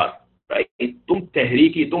دیندار، تم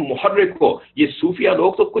تحریکی، تم محرک ہو۔ یہ صوفیہ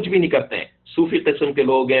لوگ تو کچھ بھی نہیں کرتے ہیں، صوفی قسم کے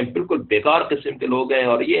لوگ ہیں، بالکل بیکار قسم کے لوگ ہیں،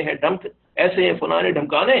 اور یہ ہیں ڈھمک، ایسے ہیں فلانے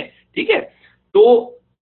ڈھمکانے، ٹھیک ہے۔ تو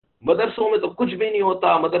مدرسوں میں تو کچھ بھی نہیں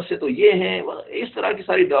ہوتا، مدرسے تو یہ ہیں، اس طرح کی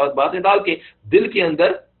ساری باتیں ڈال کے دل کے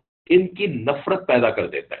اندر ان کی نفرت پیدا کر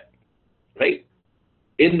دیتا ہے، رائٹ۔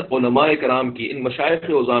 ان علماء کرام کی، ان مشائخ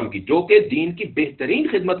عظام کی جو کہ دین کی بہترین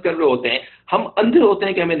خدمت کر رہے ہوتے ہیں، ہم اندھے ہوتے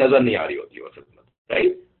ہیں کہ ہمیں نظر نہیں آ رہی ہوتی وہ خدمت،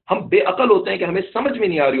 رائٹ۔ ہم بے عقل ہوتے ہیں کہ ہمیں سمجھ میں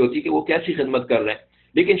نہیں آ رہی ہوتی کہ وہ کیسی خدمت کر رہے ہیں،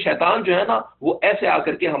 لیکن شیطان جو ہے نا وہ ایسے آ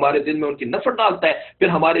کر کے ہمارے دل میں ان کی نفرت ڈالتا ہے، پھر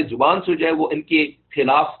ہماری زبان سے جو ہے وہ ان کے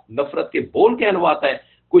خلاف نفرت کے بول کہلواتا ہے،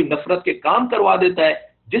 کوئی نفرت کے کام کروا دیتا ہے،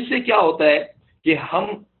 جس سے کیا ہوتا ہے کہ ہم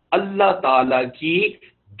اللہ تعالی کی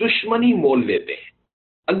دشمنی مول لیتے ہیں،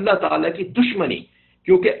 اللہ تعالیٰ کی دشمنی،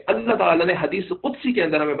 کیونکہ اللہ تعالیٰ نے حدیث قدسی کے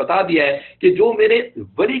اندر ہمیں بتا دیا ہے کہ جو میرے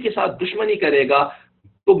ولی کے ساتھ دشمنی کرے گا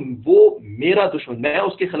تو وہ میرا دشمن، میں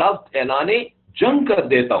اس کے خلاف اعلان جنگ کر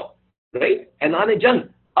دیتا ہوں، رائٹ، اعلان جنگ۔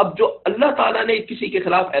 اب جو اللہ تعالیٰ نے کسی کے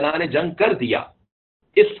خلاف اعلان جنگ کر دیا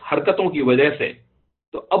اس حرکتوں کی وجہ سے،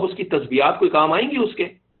 تو اب اس کی تسبیحات کوئی کام آئیں گی،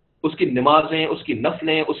 اس کی نمازیں، اس کی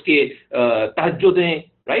نفلیں، اس کے تہجدیں،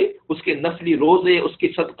 رائٹ، اس کے نفلی روزے، اس کی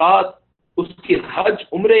صدقات، اس کے حج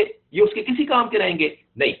عمرے، یہ اس کے کسی کام کے رہیں گے؟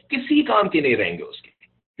 نہیں، کسی کام کے نہیں رہیں گے اس کے،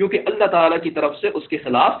 کیونکہ اللہ تعالیٰ کی طرف سے اس کے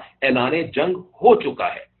خلاف اعلان جنگ ہو چکا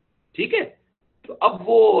ہے، ٹھیک ہے۔ تو اب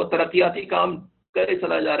وہ ترقیاتی کام کرے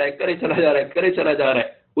چلا جا رہا ہے، کرے چلا جا رہا ہے، کرے چلا جا رہا ہے،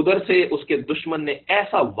 ادھر سے اس کے دشمن نے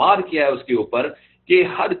ایسا وار کیا ہے اس کے اوپر کہ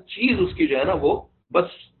ہر چیز اس کی جو ہے نا وہ بس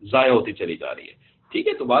ضائع ہوتی چلی جا رہی ہے، ٹھیک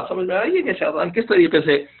ہے۔ تو بات سمجھ میں آ رہی ہے کہ شیطان کس طریقے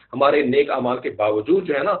سے ہمارے نیک اعمال کے باوجود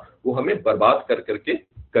جو ہے نا وہ ہمیں برباد کر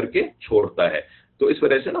کے چھوڑتا ہے۔ تو اس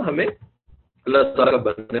وجہ سے نا ہمیں اللہ تعالیٰ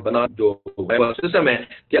کا بنا جو سسٹم ہے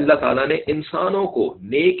کہ اللہ تعالیٰ نے انسانوں کو،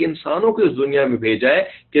 نیک انسانوں کو اس دنیا میں بھیجا ہے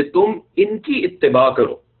کہ تم ان کی اتباع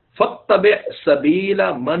کرو، فاتبع سبیل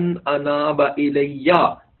من اناب الیہ،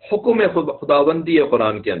 حکم خداوندی ہے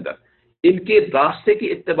قرآن کے اندر، ان کے راستے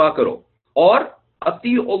کی اتباع کرو، اور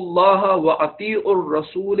اطیع اللہ و اطیع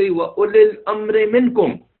الرسول و اولی الامر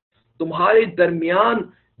منکم، تمہارے درمیان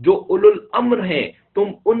جو اولو الامر ہیں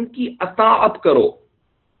تم ان کی اطاعت کرو،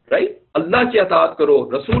 رائٹ، اللہ کی اطاعت کرو،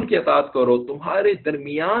 رسول کی اطاعت کرو، تمہارے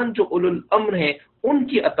درمیان جو اولو الامر ہیں ان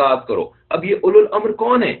کی اطاعت کرو۔ اب یہ اولو الامر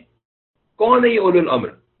کون ہے؟ کون ہے یہ اولو الامر؟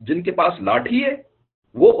 جن کے پاس لاٹھی ہے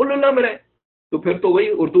وہ اولو الامر ہے۔ تو پھر تو وہی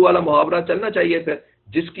اردو والا محاورہ چلنا چاہیے، پھر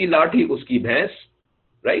جس کی لاٹھی اس کی بھینس،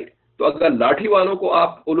 رائٹ۔ تو اگر لاٹھی والوں کو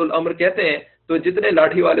آپ اولو الامر کہتے ہیں تو جتنے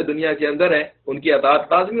لاٹھی والے دنیا کے اندر ہیں ان کی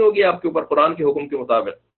اطاعت لازمی ہوگی آپ کے اوپر قرآن کے حکم کے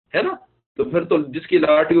مطابق، ہے نا۔ تو پھر تو جس کی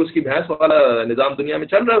لاٹھی اس کی بھینس والا نظام دنیا میں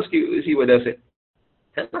چل رہا ہے اس کی اسی وجہ سے،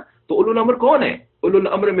 ہے نا۔ تو اولو الامر کون ہے؟ اولو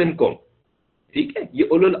الامر منکم، ٹھیک ہے۔ یہ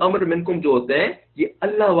اولو الامر منکم جو ہوتے ہیں یہ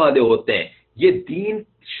اللہ والے ہوتے ہیں، یہ دین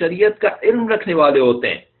شریعت کا علم رکھنے والے ہوتے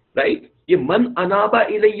ہیں، رائٹ۔ یہ من انابا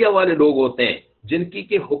الیہ والے لوگ ہوتے ہیں جن کی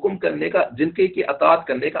کہ حکم کرنے کا، جن کی کہ اطاعت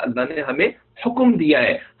کرنے کا اللہ نے ہمیں حکم دیا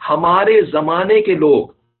ہے۔ ہمارے زمانے کے لوگ،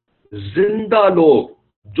 زندہ لوگ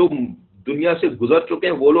جو دنیا سے گزر چکے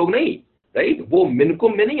ہیں وہ لوگ نہیں، رائٹ، وہ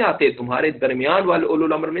منکم میں نہیں آتے، تمہارے درمیان والے اولو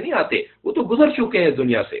الامر میں نہیں آتے، وہ تو گزر چکے ہیں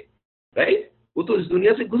دنیا سے، رائٹ، وہ تو اس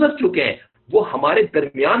دنیا سے گزر چکے ہیں، وہ ہمارے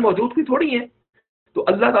درمیان موجود بھی تھوڑی ہیں۔ تو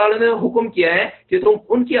اللہ تعالیٰ نے حکم کیا ہے کہ تم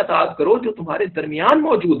ان کی اطاعت کرو جو تمہارے درمیان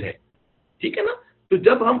موجود ہے، ٹھیک ہے نا۔ تو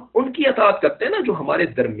جب ہم ان کی اطاعت کرتے ہیں نا جو ہمارے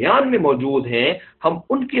درمیان میں موجود ہیں، ہم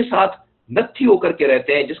ان کے ساتھ نتھی ہو کر کے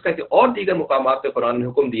رہتے ہیں، جس کا کہ اور دیگر مقامات پہ قرآن نے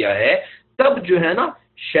حکم دیا ہے، تب جو ہے نا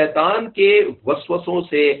شیطان کے وسوسوں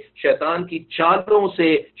سے، شیطان کی چالوں سے،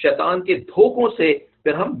 شیطان کے دھوکوں سے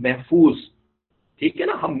پھر ہم محفوظ، ٹھیک ہے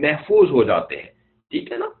نا، ہم محفوظ ہو جاتے ہیں،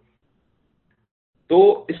 ٹھیک ہے نا۔ تو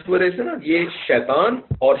اس وجہ سے نا یہ شیطان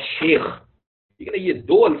اور شیخ، ٹھیک ہے نا، یہ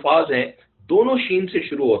دو الفاظ ہیں، دونوں شین سے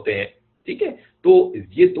شروع ہوتے ہیں، ٹھیک ہے۔ تو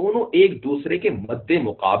یہ دونوں ایک دوسرے کے مد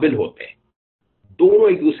مقابل ہوتے ہیں، دونوں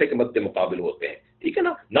ایک دوسرے کے مد مقابل ہوتے ہیں، ٹھیک ہے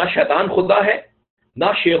نا۔ نہ شیطان خدا ہے نہ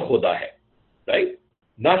شیخ خدا ہے، رائٹ۔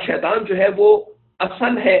 نہ شیطان جو ہے وہ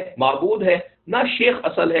اصل ہے، معبود ہے، نہ شیخ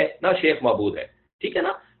اصل ہے، نہ شیخ معبود ہے، ٹھیک ہے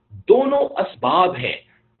نا۔ دونوں اسباب ہیں،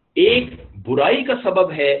 ایک برائی کا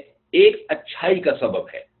سبب ہے، ایک اچھائی کا سبب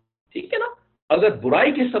ہے، ٹھیک ہے نا. اگر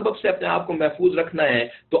برائی کے سبب سے اپنے آپ کو محفوظ رکھنا ہے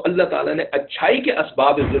تو اللہ تعالیٰ نے اچھائی کے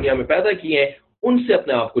اسباب اس دنیا میں پیدا کیے ہیں، ان سے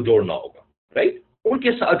اپنے آپ کو جوڑنا ہوگا، رائٹ، ان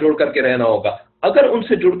کے ساتھ جوڑ کر کے رہنا ہوگا. اگر ان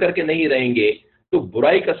سے جڑ کر کے نہیں رہیں گے تو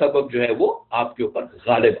برائی کا سبب جو ہے وہ آپ کے اوپر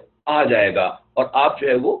غالب آ جائے گا اور آپ جو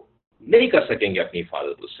ہے وہ نہیں کر سکیں گے اپنی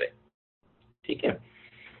حفاظت اس سے. ٹھیک ہے،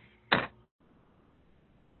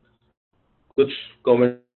 کچھ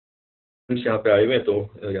کامنٹس یہاں پہ آئے ہوئے ہیں تو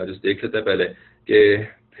یہاں جس دیکھ لیتے ہیں پہلے کہ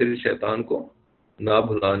پھر شیطان کو نہ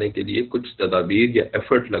بھلانے کے لیے کچھ تدابیر یا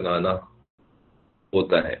ایفرٹ لگانا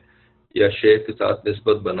ہوتا ہے، یا شیخ کے ساتھ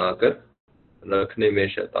نسبت بنا کر رکھنے میں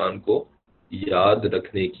شیطان کو یاد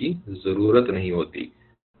رکھنے کی ضرورت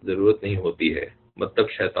نہیں ہوتی ہے. مطلب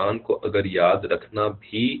شیطان کو اگر یاد رکھنا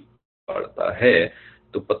بھی پڑتا ہے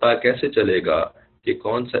تو پتہ کیسے چلے گا کہ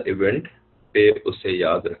کون سا ایونٹ پہ اسے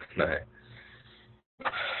یاد رکھنا ہے.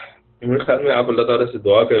 میرے خیال میں آپ اللہ تعالیٰ سے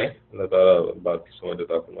دعا کریں، اللہ تعالیٰ بات کی سمجھ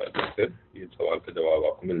عطا فرمائے تو پھر یہ سوال کا جواب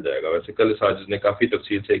آپ کو مل جائے گا. ویسے کل ساجد نے کافی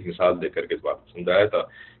تفصیل سے ایک مثال دے کر کے اس بات کو سمجھایا تھا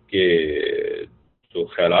کہ جو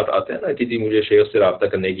خیالات آتے ہیں نا کہ جی مجھے شیخ سے رابطہ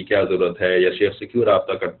کرنے کی کیا ضرورت ہے، یا شیخ سے کیوں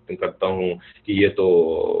رابطہ کرتا ہوں، کہ یہ تو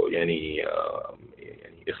یعنی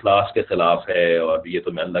اخلاص کے خلاف ہے اور یہ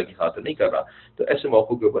تو میں اللہ کی خاطر نہیں کر رہا. تو ایسے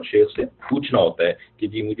موقعوں کے اوپر شیخ سے پوچھنا ہوتا ہے کہ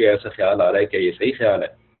جی مجھے ایسا خیال آ رہا ہے کہ یہ صحیح خیال ہے،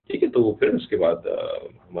 ٹھیک ہے. تو وہ پھر اس کے بعد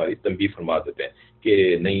ہماری تنبیہ فرما دیتے ہیں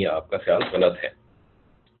کہ نہیں آپ کا خیال غلط ہے،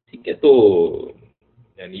 ٹھیک ہے. تو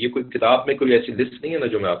یعنی یہ کوئی کتاب میں کوئی ایسی لسٹ نہیں ہے نا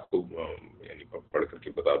جو میں آپ کو یعنی پڑھ کر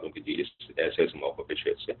کے بتا دوں کہ جی ایسے موقع پہ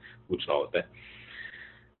شیخ سے پوچھنا ہوتا ہے.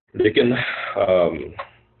 لیکن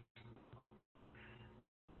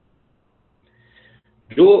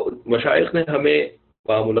جو مشائخ نے ہمیں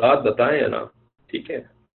معمولات بتائے ہیں نا، ٹھیک ہے،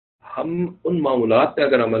 ہم ان معمولات پہ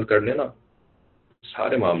اگر عمل کر لیں نا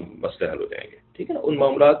سارے مسئلے حل ہو جائیں گے، ٹھیک ہے نا. ان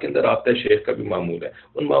معاملات کے اندر رابطہ شیخ کا بھی معمول ہے،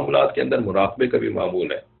 ان معاملات کے اندر مراقبے کا بھی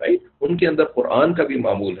معمول ہے، رائٹ، ان کے اندر قرآن کا بھی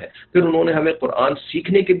معمول ہے. پھر انہوں نے ہمیں قرآن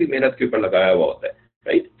سیکھنے کی بھی محنت کے اوپر لگایا ہوا ہوتا ہے،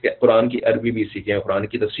 رائٹ، کہ قرآن کی عربی بھی سیکھیں، قرآن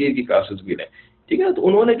کی تفسیر کی کلاسز بھی لیں، ٹھیک ہے نا. تو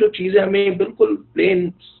انہوں نے جو چیزیں ہمیں بالکل پلین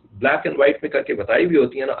بلیک اینڈ وائٹ میں کر کے بتائی بھی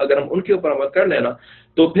ہوتی ہیں نا، اگر ہم ان کے اوپر عمل کر لیں نا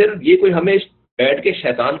تو پھر یہ کوئی ہمیں بیٹھ کے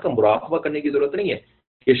شیطان کا مراقبہ کرنے کی ضرورت نہیں ہے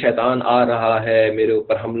کہ شیطان آ رہا ہے میرے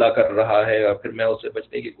اوپر حملہ کر رہا ہے اور پھر میں اسے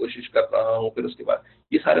بچنے کی کوشش کر رہا ہوں، پھر اس کے بعد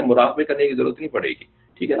یہ سارے مراقبے کرنے کی ضرورت نہیں پڑے گی،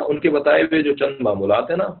 ٹھیک ہے نا. ان کے بتائے ہوئے جو چند معمولات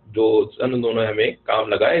ہیں نا، جو چند انہوں نے ہمیں کام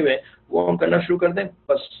لگائے ہوئے ہیں وہ ہم کرنا شروع کر دیں،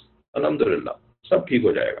 بس الحمدللہ سب ٹھیک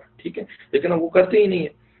ہو جائے گا، ٹھیک ہے. لیکن ہم وہ کرتے ہی نہیں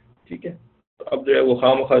ہیں، ٹھیک ہے. تو اب جو ہے وہ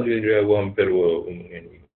خواہ جو ہے وہ ہم پھر وہ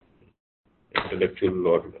انٹلیکچوئل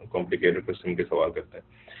اور کمپلیکیٹڈ قسم کے سوال کرتے ہیں.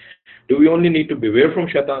 Do we only need to beware from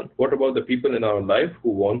shaitan? What about the people in our life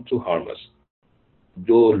who want to harm us?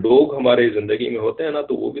 جو لوگ ہمارے زندگی میں ہوتے ہیں نا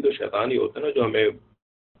تو وہ بھی تو شیطان ہی ہوتے ہیں نا، جو ہمیں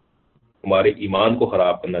ہمارے ایمان کو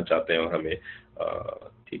خراب کرنا چاہتے ہیں اور ہمیں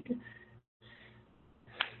ٹھیک ہے.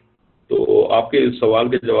 تو آپ کے سوال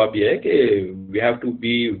کا جواب یہ ہے کہ we have to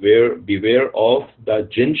beware of the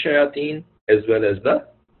jinn shayateen as well as the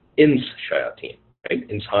ins shayateen, right?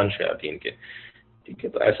 انسان شیاطین کے، ٹھیک ہے.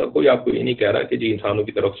 تو ایسا کوئی آپ کو یہ نہیں کہہ رہا کہ جی انسانوں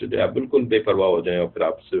کی طرف سے جو ہے آپ بالکل بے پرواہ ہو جائیں اور پھر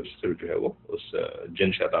آپ صرف جو ہے وہ اس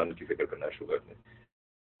جن شیطان کی فکر کرنا شروع کر دیں.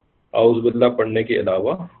 اعوذ باللہ پڑھنے کے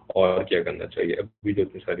علاوہ اور کیا کرنا چاہیے؟ ابھی جو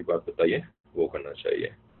اتنی ساری بات بتائیے وہ کرنا چاہیے،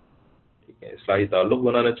 ٹھیک ہے. اصلاحی تعلق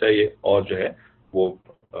بنانا چاہیے اور جو ہے وہ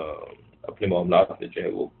اپنے معاملات میں جو ہے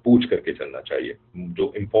وہ پوچھ کر کے چلنا چاہیے. جو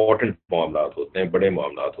امپورٹنٹ معاملات ہوتے ہیں، بڑے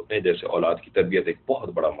معاملات ہوتے ہیں، جیسے اولاد کی تربیت ایک بہت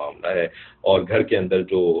بڑا معاملہ ہے، اور گھر کے اندر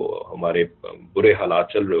جو ہمارے برے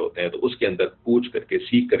حالات چل رہے ہوتے ہیں تو اس کے اندر پوچھ کر کے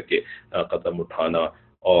سیکھ کر کے قدم اٹھانا،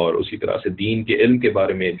 اور اسی طرح سے دین کے علم کے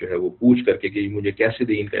بارے میں جو ہے وہ پوچھ کر کے کہ مجھے کیسے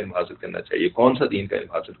دین کا علم حاصل کرنا چاہیے، کون سا دین کا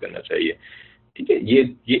علم حاصل کرنا چاہیے، ٹھیک ہے.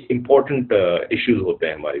 یہ امپورٹنٹ ایشوز ہوتے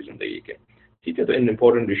ہیں ہماری زندگی کے، ٹھیک ہے. تو ان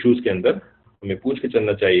امپورٹنٹ ایشوز کے اندر ہمیں پوچھ کے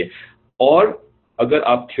چلنا چاہیے. اور اگر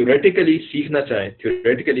آپ تھیوریٹیکلی سیکھنا چاہیں،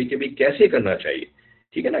 تھیوریٹیکلی کہ بھی کیسے کرنا چاہیے،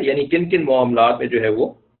 ٹھیک ہے نا، یعنی کن کن معاملات میں جو ہے وہ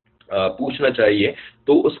پوچھنا چاہیے،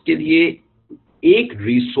 تو اس کے لیے ایک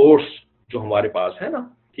ریسورس جو ہمارے پاس ہے نا،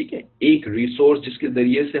 ٹھیک ہے، ایک ریسورس جس کے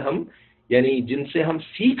ذریعے سے ہم یعنی جن سے ہم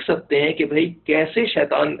سیکھ سکتے ہیں کہ بھئی کیسے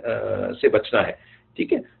شیطان سے بچنا ہے،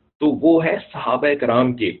 ٹھیک ہے. تو وہ ہے صحابہ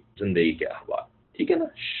کرام کی زندگی کے احوال، ٹھیک ہے نا،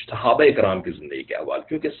 صحابہ کرام کی زندگی کے احوال.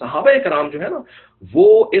 کیونکہ صحابہ کرام جو ہے نا وہ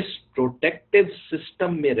اس پروٹیکٹیو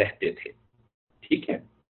سسٹم میں رہتے تھے، ٹھیک ہے.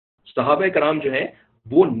 صحابہ کرام جو ہے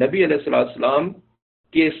وہ نبی علیہ السلام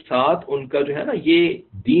کے ساتھ ان کا جو ہے نا یہ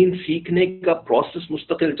دین سیکھنے کا پروسیس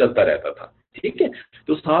مستقل چلتا رہتا تھا، ٹھیک ہے.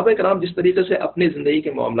 تو صحابہ کرام جس طریقے سے اپنے زندگی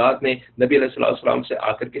کے معاملات میں نبی علیہ السلام سے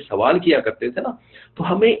آ کر کے سوال کیا کرتے تھے نا،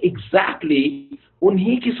 تو ہمیں ایگزیکٹلی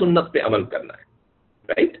انہی کی سنت پہ عمل کرنا ہے،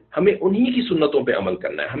 رائٹ. ہمیں انہی کی سنتوں پہ عمل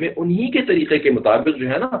کرنا ہے, ہمیں انہی کے طریقے کے مطابق جو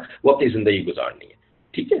ہے نا وہ اپنی زندگی گزارنی ہے.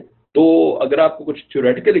 ٹھیک ہے, تو اگر آپ کو کچھ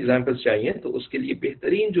تھیوریٹیکل ایگزامپلس چاہیے تو اس کے لیے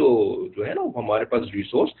بہترین جو ہے نا ہمارے پاس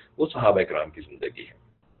ریسورس وہ صحابہ کرام کی زندگی ہے.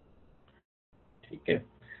 ٹھیک ہے,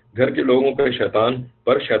 گھر کے لوگوں پہ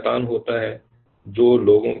شیطان ہوتا ہے جو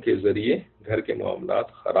لوگوں کے ذریعے گھر کے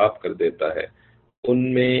معاملات خراب کر دیتا ہے.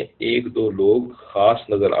 ان میں ایک دو لوگ خاص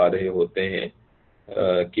نظر آ رہے ہوتے ہیں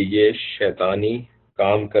کہ یہ شیطانی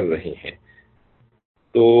کام کر رہے ہیں,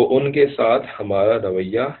 تو ان کے ساتھ ہمارا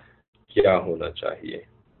رویہ کیا ہونا چاہیے؟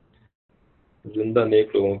 زندہ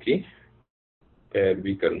نیک لوگوں کی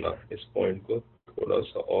پیروی کرنا. اس پوائنٹ کو تھوڑا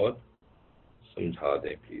سا اور سمجھا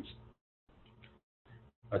دیں پلیز.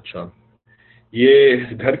 اچھا, یہ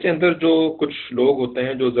گھر کے اندر جو کچھ لوگ ہوتے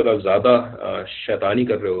ہیں جو ذرا زیادہ شیطانی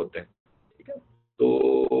کر رہے ہوتے ہیں, ٹھیک ہے,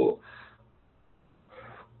 تو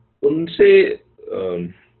ان سے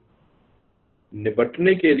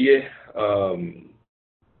نپٹنے کے لیے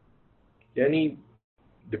یعنی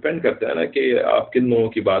ڈپینڈ کرتا ہے نا کہ آپ کن لوگوں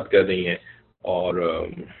کی بات کر رہی ہیں. اور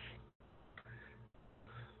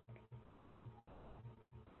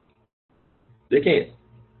دیکھیں,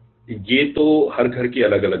 یہ تو ہر گھر کی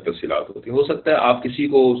الگ الگ تفصیلات ہوتی ہیں. ہو سکتا ہے آپ کسی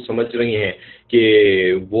کو سمجھ رہی ہیں کہ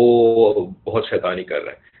وہ بہت شیطانی کر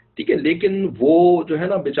رہے ہیں, ٹھیک ہے, لیکن وہ جو ہے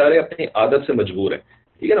نا بیچارے اپنی عادت سے مجبور ہیں.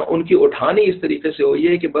 ٹھیک ہے نا, ان کی اٹھانی اس طریقے سے ہوئی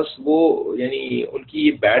ہے کہ بس وہ یعنی ان کی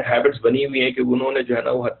بیڈ ہیبٹس بنی ہوئی ہیں کہ انہوں نے جو ہے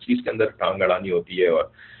نا وہ ہر چیز کے اندر ٹانگ اڑانی ہوتی ہے. اور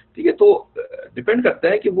ٹھیک ہے, تو ڈپینڈ کرتا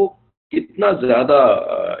ہے کہ وہ کتنا زیادہ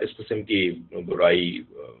اس قسم کی برائی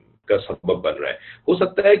کا سبب بن رہا ہے. ہو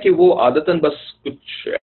سکتا ہے کہ وہ عادتاً بس کچھ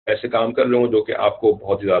ایسے کام کر رہے ہوں جو کہ آپ کو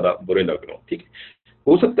بہت ہی زیادہ برے لگ رہے ہوں. ٹھیک ہے,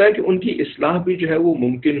 ہو سکتا ہے کہ ان کی اصلاح بھی جو ہے وہ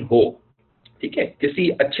ممکن ہو. ٹھیک ہے, کسی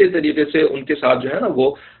اچھے طریقے سے ان کے ساتھ جو ہے نا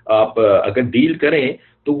وہ آپ اگر ڈیل کریں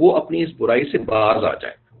تو وہ اپنی اس برائی سے باز آ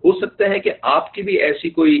جائیں. ہو سکتا ہے کہ آپ کی بھی ایسی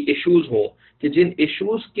کوئی ایشوز ہوں کہ جن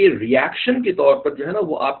ایشوز کے ریاکشن کے طور پر جو ہے نا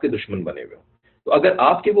وہ آپ کے دشمن بنے ہوئے ہوں. تو اگر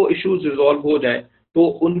آپ کے وہ ایشوز ریزالو ہو جائیں تو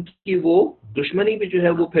ان کی وہ دشمنی بھی جو ہے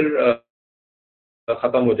وہ پھر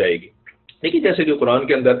ختم ہو جائے گی. دیکھیے, جیسے کہ قرآن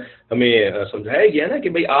کے اندر ہمیں سمجھایا گیا نا کہ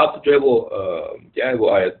بھئی آپ جو ہے وہ کیا ہے وہ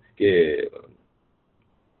آیت کہ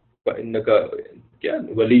ان کا کیا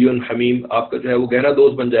ولی حمیم, آپ کا جو ہے وہ گہرا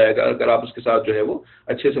دوست بن جائے گا اگر آپ اس کے ساتھ جو ہے وہ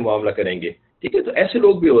اچھے سے معاملہ کریں گے. ٹھیک ہے, تو ایسے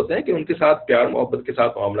لوگ بھی ہوتے ہیں کہ ان کے ساتھ پیار محبت کے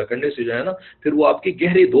ساتھ معاملہ کرنے سے جو ہے نا پھر وہ آپ کے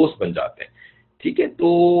گہرے دوست بن جاتے ہیں. ٹھیک ہے, تو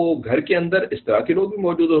گھر کے اندر اس طرح کے لوگ بھی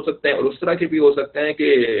موجود ہو سکتے ہیں اور اس طرح کے بھی ہو سکتے ہیں کہ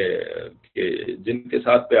جن کے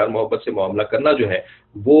ساتھ پیار محبت سے معاملہ کرنا جو ہے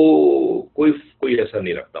وہ کوئی اثر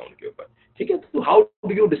نہیں رکھتا ان کے اوپر. ٹھیک ہے, تو ہاؤ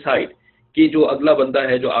ڈو یو ڈیسائیڈ کہ جو اگلا بندہ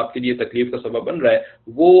ہے جو آپ کے لیے تکلیف کا سبب بن رہا ہے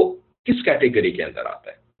وہ کس کیٹیگری کے اندر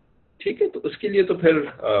آتا ہے. ٹھیک ہے, تو اس کے لیے تو پھر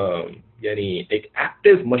یعنی ایک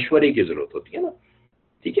ایکٹیو مشورے کی ضرورت ہوتی ہے نا.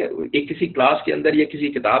 ٹھیک ہے, ایک کسی کلاس کے اندر یا کسی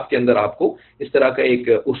کتاب کے اندر آپ کو اس طرح کا ایک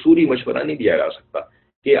اصولی مشورہ نہیں دیا جا سکتا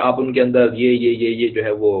کہ آپ ان کے اندر یہ جو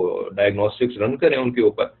ہے وہ ڈائگنوسٹکس رن کریں ان کے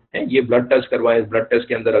اوپر ہیں, یہ بلڈ ٹیسٹ کروائیں, اس بلڈ ٹیسٹ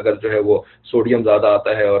کے اندر اگر جو ہے وہ سوڈیم زیادہ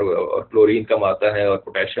آتا ہے اور کلورین کم آتا ہے اور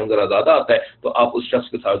پوٹیشیم ذرا زیادہ آتا ہے تو آپ اس شخص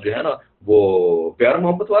کے ساتھ جو ہے نا وہ پیار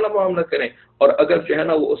محبت والا معاملہ کریں. اور اگر جو ہے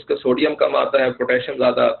نا وہ اس کا سوڈیم کم آتا ہے, پوٹیشیم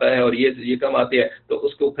زیادہ آتا ہے اور یہ کم آتی ہے تو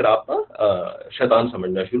اس کو پھر آپ شیطان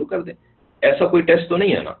سمجھنا شروع کر دیں. ایسا کوئی ٹیسٹ تو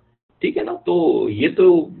نہیں ہے نا. ٹھیک ہے نا, تو یہ تو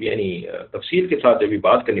یعنی تفصیل کے ساتھ جب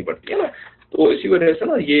بات کرنی پڑتی ہے نا, تو اسی وجہ سے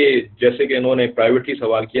نا یہ جیسے کہ انہوں نے پرائیویٹلی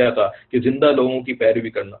سوال کیا تھا کہ زندہ لوگوں کی پیروی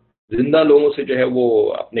کرنا, زندہ لوگوں سے جو ہے وہ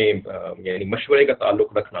اپنے یعنی مشورے کا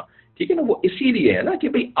تعلق رکھنا. ٹھیک ہے نا, وہ اسی لیے ہے نا کہ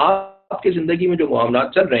بھئی آپ کی زندگی میں جو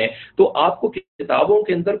معاملات چل رہے ہیں تو آپ کو کتابوں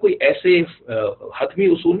کے اندر کوئی ایسے حتمی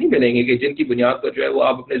اصول نہیں ملیں گے کہ جن کی بنیاد پر جو ہے وہ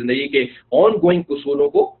آپ اپنے زندگی کے آن گوئنگ اصولوں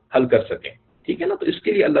کو حل کر سکیں. ٹھیک ہے نا, تو اس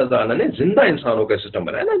کے لیے اللہ تعالیٰ نے زندہ انسانوں کا سسٹم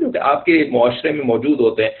بنایا نا جو کہ آپ کے معاشرے میں موجود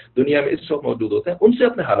ہوتے ہیں, دنیا میں اس وقت موجود ہوتے ہیں, ان سے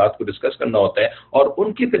اپنے حالات کو ڈسکس کرنا ہوتا ہے اور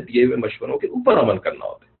ان کے پھر دیے ہوئے مشوروں کے اوپر عمل کرنا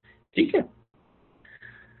ہوتا ہے. ٹھیک ہے,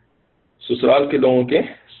 سسرال کے لوگوں کے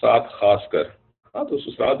ساتھ خاص کر, ہاں تو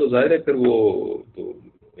سسرال تو ظاہر ہے پھر وہ تو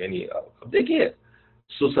یعنی اب دیکھیے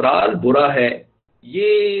سسرال برا ہے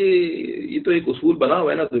یہ تو ایک اصول بنا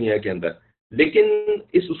ہوا ہے نا دنیا کے اندر, لیکن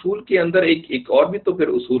اس اصول کے اندر ایک اور بھی تو پھر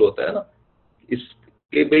اصول ہوتا ہے نا اس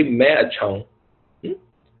کہ بھئی میں اچھا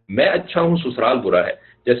ہوں سسرال برا ہے.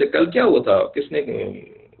 جیسے کل کیا ہوا تھا, کس نے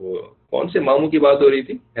وہ کون سے ماموں کی بات ہو رہی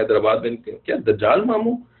تھی حیدرآباد میں, کیا دجال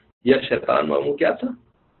ماموں یا شیطان ماموں کیا تھا,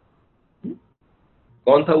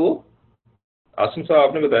 کون تھا وہ؟ عاصم صاحب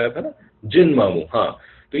آپ نے بتایا تھا نا, جن ماموں. ہاں,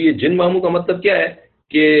 تو یہ جن ماموں کا مطلب کیا ہے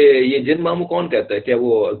کہ یہ جن ماموں کون کہتا ہے, کیا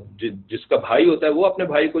وہ جس کا بھائی ہوتا ہے وہ اپنے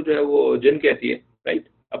بھائی کو جو ہے وہ جن کہتی ہے, رائٹ؟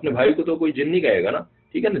 اپنے بھائی کو تو کوئی جن نہیں کہے گا نا.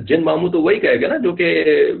 ٹھیک ہے نا, جن ماموں تو وہی کہے گا نا جو کہ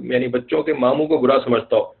یعنی بچوں کے ماموں کو برا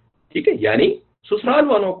سمجھتا ہو. ٹھیک ہے, یعنی ससुराल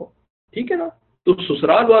वालों को, ठीक है ना। तो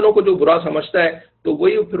ससुराल वालों को जो बुरा समझता है तो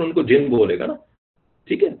वही फिर उनको जिन बोलेगा ना,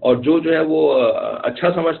 ठीक है। और जो है वो अच्छा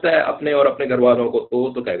समझता है अपने और अपने घर वालों को, तो वो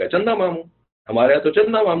तो कहेगा चंदा मामू, हमारे यहाँ तो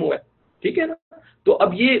चंदा मामू है, ठीक है ना। तो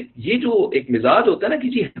अब ये जो एक मिजाज होता है ना कि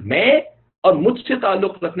जी मैं और मुझसे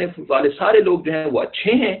ताल्लुक रखने वाले सारे लोग जो हैं वो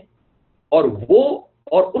अच्छे हैं, और वो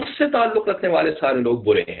और उससे ताल्लुक रखने वाले सारे लोग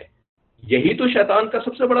बुरे हैं, यही तो शैतान का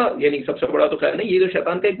सबसे बड़ा, यानी सबसे बड़ा तो खैर नहीं, ये तो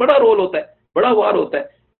शैतान का एक बड़ा रोल होता है, बड़ा वार होता है,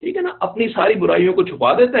 ठीक है ना। अपनी सारी बुराइयों को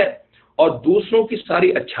छुपा देता है और दूसरों की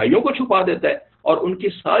सारी अच्छाइयों को छुपा देता है, और उनकी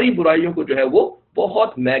सारी बुराइयों को जो है वो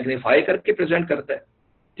बहुत मैग्नीफाई करके प्रेजेंट करता है,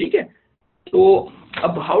 ठीक है। तो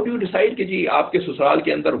अब हाउ डू यू डिसाइड कि जी आपके ससुराल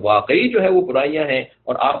के अंदर वाकई जो है वो बुराइयां हैं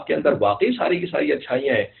और आपके अंदर वाकई सारी की सारी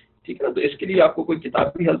अच्छाइयां हैं, ठीक है ना। तो इसके लिए आपको कोई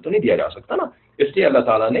किताबी हल तो नहीं दिया जा सकता ना, इसलिए अल्लाह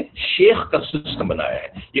ताला ने शेख का सिस्टम बनाया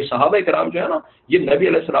है। ये सहाबा कराम जो है ना, ये नबी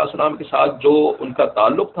अलैहिस्सलाम के साथ जो उनका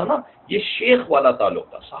ताल्लुक था ना, ये शेख वाला ताल्लुक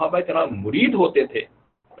था। सहाबा कराम मुरीद होते थे,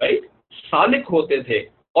 राइट, सालिक होते थे,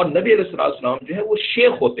 और नबी अलैहिस्सलाम जो है वो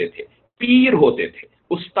शेख होते थे, पीर होते थे,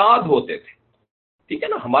 उस्ताद होते थे, ठीक है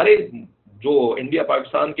ना। हमारे जो इंडिया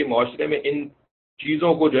पाकिस्तान के माशरे में इन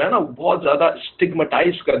चीज़ों को जो है ना बहुत ज़्यादा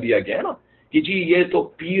स्टिग्मेटाइज कर दिया गया है ना, कि जी ये तो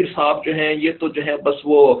पीर साहब जो हैं ये तो जो है बस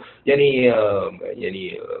वो यानी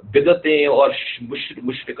बिदतें और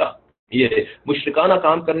मुशरिका, ये मुशरिकाना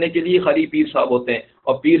काम करने के लिए खाली पीर साहब होते हैं,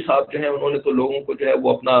 और पीर साहब जो है उन्होंने तो लोगों को जो है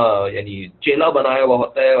वो अपना यानी चेला बनाया हुआ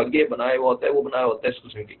होता है, और ये बनाया हुआ होता है, वो बनाया होता है इस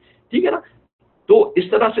किस्म की, ठीक है ना। तो इस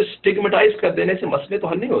तरह से स्टिग्मेटाइज कर देने से मसले तो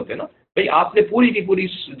हल नहीं होते ना भाई। आपने पूरी की पूरी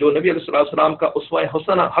जो नबी अलैहिस्सलाम का उस्वा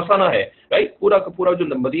हसना है, राइट, पूरा का पूरा जो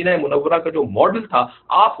मदीना मुनव्वरा का जो मॉडल था,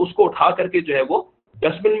 आप उसको उठा करके जो है वो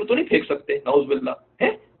डस्टबिन में तो नहीं फेंक सकते, नाउज़ बिल्लाह, है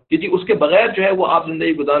कि जी उसके बगैर जो है वो आप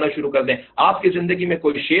जिंदगी गुजारना शुरू कर दें। आपकी जिंदगी में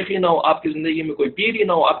कोई शेख ही ना हो, आपकी जिंदगी में कोई पीर ही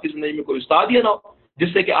ना हो, आपकी जिंदगी में कोई उस्ताद ही ना हो,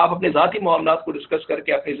 जिससे कि आप अपने ज़ाती मामलात को डिस्कस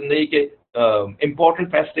करके अपनी जिंदगी के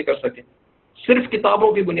इंपॉर्टेंट फैसले कर सकें, सिर्फ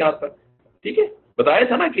किताबों की बुनियाद पर, ठीक है। बताया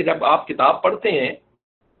था ना कि जब आप किताब पढ़ते हैं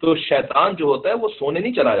तो शैतान जो होता है वो सोने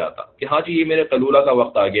नहीं चला जाता कि हाँ जी ये मेरे कलूला का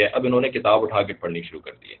वक्त आ गया है, अब इन्होंने किताब उठा के पढ़नी शुरू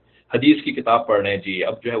कर दी है, हदीस की किताब पढ़ रहे हैं जी,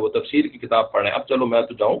 अब जो है वो तफसीर की किताब पढ़ रहे हैं, अब चलो मैं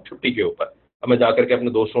तो जाऊँ छुट्टी के ऊपर, अब मैं जाकर के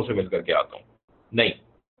अपने दोस्तों से मिल करके आता हूँ, नहीं,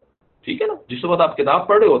 ठीक है ना। जिस वक्त आप किताब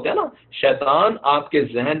पढ़ रहे होते हैं ना, शैतान आपके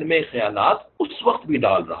जहन में ख्यालात उस वक्त भी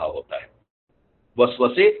डाल रहा होता है,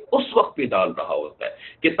 वसवसे उस वक्त भी डाल रहा होता है।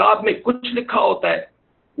 किताब में कुछ लिखा होता है,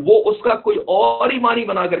 वो उसका कोई और ही मानी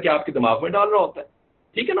बना करके आपके दिमाग में डाल रहा होता है,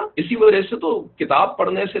 ठीक है ना। इसी वजह से तो किताब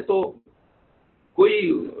पढ़ने से तो कोई,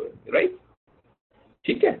 राइट,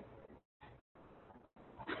 ठीक है,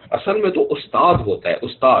 असल में तो उस्ताद होता है,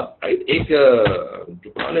 उस्ताद, राइट। एक जो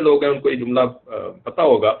पुराने लोग हैं उनको ये जुमला पता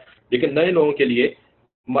होगा, लेकिन नए लोगों के लिए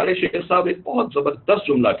हमारे शेख साहब एक बहुत जबरदस्त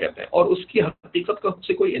जुमला कहते हैं, और उसकी हकीकत का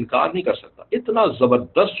से कोई इनकार नहीं कर सकता। इतना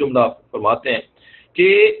जबरदस्त जुमला फरमाते हैं कि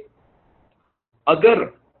अगर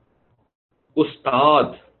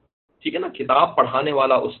उस्ताद, ठीक है ना, किताब पढ़ाने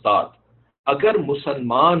वाला उस्ताद अगर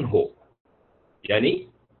मुसलमान हो, यानी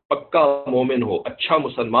पक्का मोमिन हो, अच्छा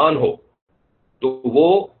मुसलमान हो, तो वो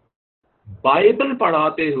बाइबल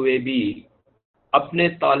पढ़ाते हुए भी अपने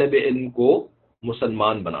तालिब इल्म को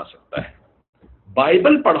मुसलमान बना सकता है।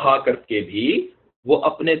 बाइबल पढ़ा करके भी वो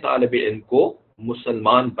अपने तालिब इल्म को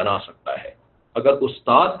मुसलमान बना सकता है अगर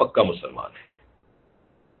उस्ताद पक्का मुसलमान है,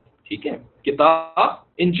 ठीक है। किताब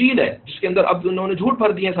इंजील है जिसके अंदर अब उन्होंने झूठ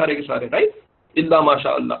भर दिए सारे के सारे, राइट, इल्ला माशा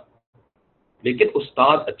अल्लाह, लेकिन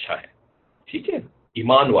उस्ताद अच्छा है, ठीक है,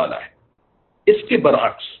 ईमान वाला है। इसके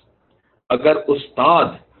बरअक्स अगर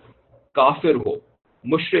उस्ताद काफिर हो,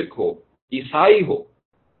 मुशरिक हो, ईसाई हो,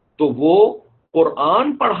 तो वो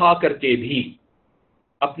कुरान पढ़ा करके भी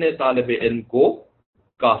अपने तालिब इल्म को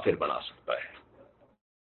काफिर बना सकता है।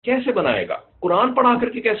 कैसे बनाएगा? कुरान पढ़ा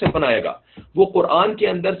करके कैसे बनाएगा? वो कुरान के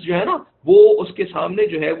अंदर जो है ना, वो उसके सामने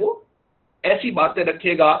जो है वो ऐसी बातें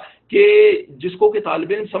रखेगा कि जिसको कि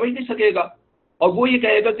तालिब इल्म समझ नहीं सकेगा, और वो ये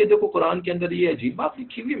कहेगा कि देखो कुरान के अंदर ये अजीब बात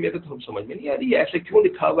लिखी हुई है, मेरे तो समझ में नहीं आ रही है, ऐसे क्यों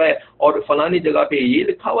लिखा हुआ है, और फलानी जगह पे ये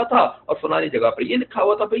लिखा हुआ था और फलानी जगह पे ये लिखा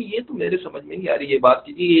हुआ था, भाई ये तो मेरे समझ में नहीं आ रही ये बात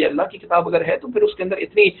की, ये अल्लाह की किताब अगर है तो फिर उसके अंदर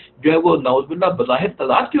इतनी जो है वो नाउज़ुबिल्लाह बज़ाहिर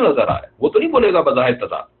तज़ाद क्यों नजर आ रहा है? वो तो नहीं बोलेगा बज़ाहिर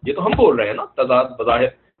तज़ाद, ये तो हम बोल रहे हैं ना तज़ाद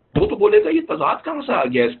बज़ाहिर, वो तो बोलेगा ये तज़ाद कहाँ से आ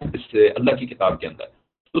गया इस अल्लाह की किताब के अंदर।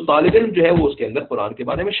 तो तालिब इल्म जो है वो उसके अंदर कुरान के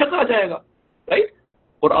बारे में शक आ जाएगा, राइट।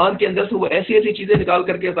 कुरान के अंदर से वो ऐसी ऐसी चीजें निकाल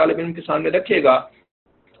करके तालिब इल्म के सामने रखेगा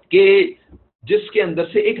कि जिसके अंदर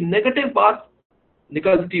से एक नेगेटिव बात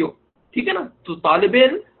निकलती हो, ठीक है ना। तो तालिब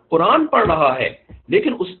इल्म कुरान पढ़ रहा है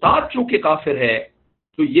लेकिन उस्ताद चूंकि काफिर है,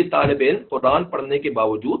 तो ये तालिब इल्म कुरान पढ़ने के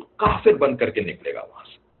बावजूद काफिर बन करके निकलेगा वहां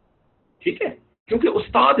से, ठीक है, क्योंकि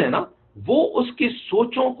उस्ताद है ना, وہ اس کی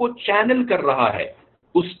سوچوں کو چینل کر رہا ہے.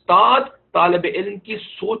 استاد طالب علم کی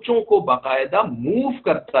سوچوں کو باقاعدہ موو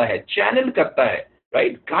کرتا ہے، چینل کرتا ہے،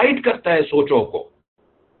 رائٹ، گائیڈ کرتا ہے سوچوں کو.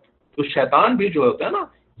 تو شیطان بھی جو ہوتا ہے نا،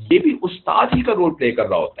 یہ بھی استاد ہی کا رول پلے کر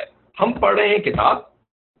رہا ہوتا ہے. ہم پڑھ رہے ہیں کتاب،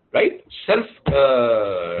 رائٹ، سیلف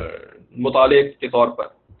مطالعے کے طور پر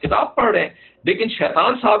کتاب پڑھ رہے ہیں، لیکن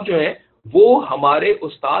شیطان صاحب جو ہیں وہ ہمارے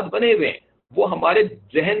استاد بنے ہوئے ہیں، وہ ہمارے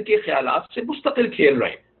ذہن کے خیالات سے مستقل کھیل رہے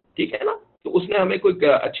ہیں. ٹھیک ہے نا. تو اس نے ہمیں کوئی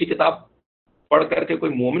اچھی کتاب پڑھ کر کے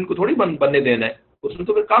کوئی مومن کو تھوڑی بننے دینا ہے، اس نے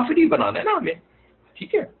تو پھر کافر ہی بنانا ہے نا ہمیں.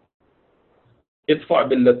 ٹھیک ہے. ادفع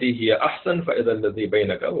باللتی ہی احسن فاذا الذی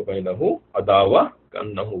بینک وبینہ عداوہ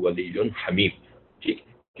کانہ ولی حمیم. ٹھیک ہے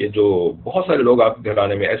کہ جو بہت سارے لوگ آپ کے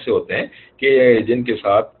گھرانے میں ایسے ہوتے ہیں کہ جن کے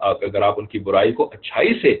ساتھ اگر آپ ان کی برائی کو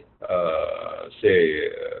اچھائی سے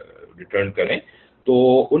ریٹرن کریں تو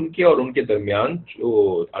ان کے اور ان کے درمیان جو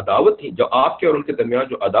عداوت تھی، جو آپ کے اور ان کے درمیان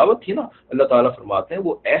جو عداوت تھی نا، اللہ تعالیٰ فرماتے ہیں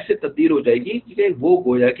وہ ایسے تبدیل ہو جائے گی کہ وہ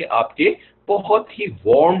گویا کہ آپ کے بہت ہی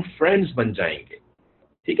وارم فرینڈز بن جائیں گے.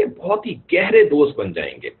 ٹھیک ہے، بہت ہی گہرے دوست بن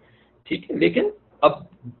جائیں گے. ٹھیک ہے. لیکن اب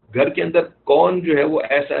گھر کے اندر کون جو ہے وہ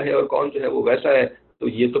ایسا ہے اور کون جو ہے وہ ویسا ہے، تو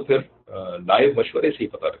یہ تو پھر لائیو مشورے سے ہی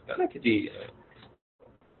پتہ لگتا ہے نا کہ جی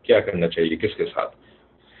کیا کرنا چاہیے کس کے ساتھ.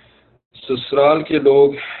 سسرال کے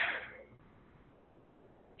لوگ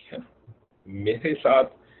میرے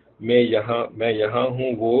ساتھ میں یہاں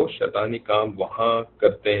ہوں، وہ شیطانی کام وہاں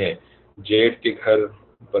کرتے ہیں. جیٹ کے گھر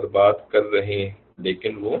برباد کر رہے ہیں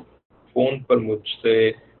لیکن وہ فون پر مجھ سے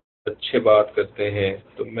اچھے بات کرتے ہیں،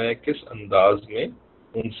 تو میں کس انداز میں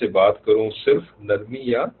ان سے بات کروں، صرف نرمی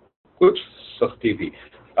یا کچھ سختی بھی؟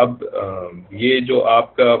 اب یہ جو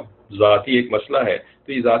آپ کا ذاتی ایک مسئلہ ہے،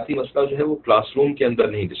 تو یہ ذاتی مسئلہ جو ہے وہ کلاس روم کے اندر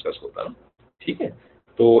نہیں ڈسکس ہوتا نا. ٹھیک ہے.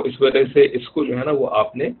 تو اس وجہ سے اس کو جو ہے نا وہ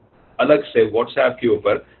آپ نے الگ سے واٹس ایپ کے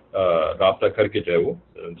اوپر رابطہ کر کے جو ہے وہ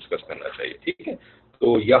ڈسکس کرنا چاہیے. ٹھیک ہے.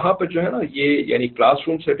 تو یہاں پہ جو ہے نا یہ یعنی کلاس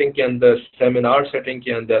روم سیٹنگ کے اندر، سیمینار سیٹنگ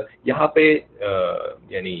کے اندر، یہاں پہ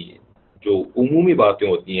یعنی جو عمومی باتیں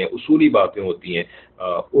ہوتی ہیں، اصولی باتیں ہوتی ہیں،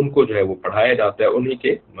 ان کو جو ہے وہ پڑھایا جاتا ہے، انہی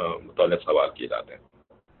کے متعلق سوال کیے جاتے ہیں.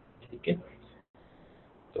 ٹھیک ہے.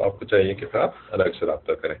 تو آپ کو چاہیے کہ آپ الگ سے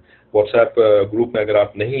رابطہ کریں. واٹس ایپ گروپ میں اگر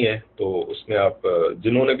آپ نہیں ہیں تو اس میں آپ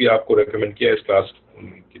جنہوں نے بھی آپ کو ریکمینڈ کیا اس کلاس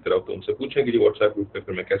کی طرف، تو ان سے پوچھیں کہ جی واٹس ایپ گروپ پہ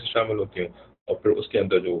پھر میں کیسے شامل ہوتی ہوں، اور پھر اس کے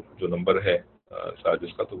اندر جو نمبر ہے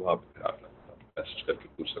ساجد کا، تو وہاں پہ آپ میسج کر کے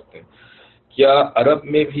پوچھ سکتے ہیں. کیا عرب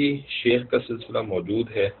میں بھی شیخ کا سلسلہ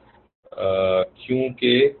موجود ہے؟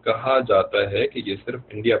 کیونکہ کہا جاتا ہے کہ یہ صرف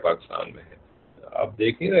انڈیا پاکستان میں ہے. آپ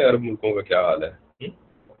دیکھ نہیں رہے عرب ملکوں کا کیا حال ہے،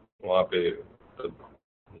 وہاں پہ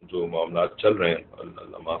جو معاملات چل رہے ہیں،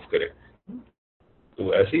 اللہ معاف کرے، تو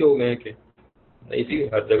ایسے ہی ہو گئے ہیں کہ نہیں تھی.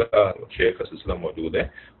 ہر جگہ شیخ کا سلسلہ موجود ہے،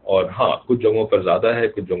 اور ہاں کچھ جگہوں پر زیادہ ہے،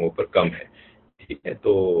 کچھ جگہوں پر کم ہے. ٹھیک ہے.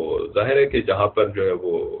 تو ظاہر ہے کہ جہاں پر جو ہے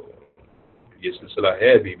وہ یہ سلسلہ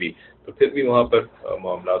ہے ابھی بھی، تو پھر بھی وہاں پر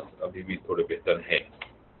معاملات ابھی بھی تھوڑے بہتر ہیں.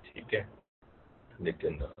 ٹھیک ہے.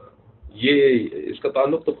 لیکن یہ اس کا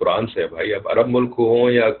تعلق تو قرآن سے ہے بھائی. اب عرب ملک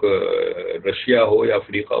ہوں یا رشیا ہو یا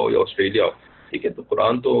افریقہ ہو یا آسٹریلیا ہو، ٹھیک ہے، تو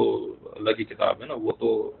قرآن تو اللہ کی کتاب ہے نا. وہ تو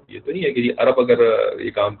یہ تو نہیں ہے کہ یہ عرب اگر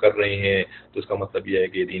یہ کام کر رہے ہیں تو اس کا مطلب یہ ہے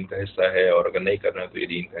کہ یہ دین کا حصہ ہے، اور اگر نہیں کر رہے ہیں تو یہ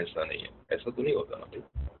دین کا حصہ نہیں ہے. ایسا تو نہیں ہوتا نا بھائی.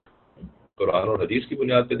 قرآن اور حدیث کی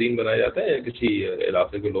بنیاد پہ دین بنایا جاتا ہے یا کسی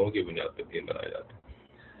علاقے کے لوگوں کی بنیاد پہ دین بنایا جاتا ہے؟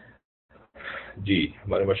 جی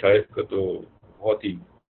ہمارے مشائخ کا تو بہت ہی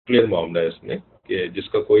کلیئر معاملہ ہے اس میں کہ جس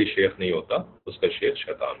کا کوئی شیخ نہیں ہوتا اس کا شیخ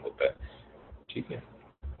شیطان ہوتا ہے. ٹھیک ہے.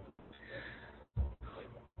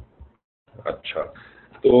 اچھا،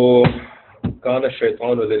 تو کان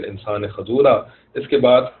الشیطان للانسان خذولا، اس کے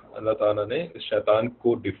بعد اللہ تعالیٰ نے اس شیطان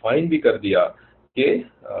کو ڈیفائن بھی کر دیا کہ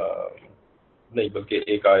نہیں، بلکہ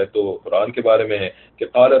ایک آیت تو قرآن کے بارے میں ہے کہ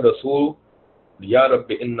قال الرسول یا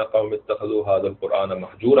رب ان قوم اتخذوا هذا القرآن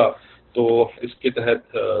مہجورا. تو اس کے تحت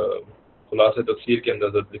خلاصہ تفسیر کے اندر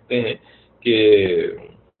لکھتے ہیں کہ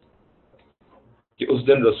اس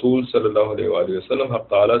دن رسول صلی اللہ علیہ وآلہ وسلم حق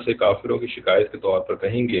تعالیٰ سے کافروں کی شکایت کے طور پر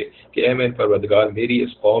کہیں گے کہ اے میرے پروردگار، میری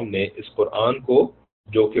اس قوم نے اس قرآن کو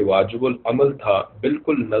جو کہ واجب العمل تھا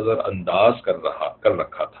بالکل نظر انداز کر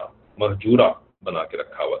رکھا تھا، مہجورہ بنا کے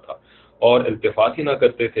رکھا ہوا تھا، اور التفات ہی نہ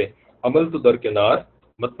کرتے تھے. عمل تو درکنار،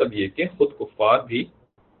 مطلب یہ کہ خود کفار بھی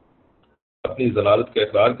اپنی ضلالت کا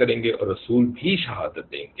اقرار کریں گے اور رسول بھی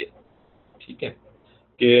شہادت دیں گے. ٹھیک ہے.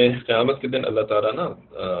 کہ قیامت کے دن اللہ تعالیٰ نا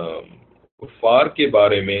کفار کے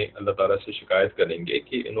بارے میں اللہ تعالیٰ سے شکایت کریں گے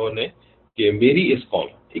کہ انہوں نے، کہ میری اس قوم،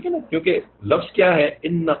 ٹھیک ہے نا، کیونکہ لفظ کیا ہے،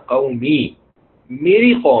 ان قومی،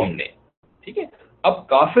 میری قوم نے. ٹھیک ہے. اب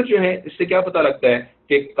کافر جو ہے، اس سے کیا پتہ لگتا ہے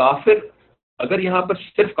کہ کافر، اگر یہاں پر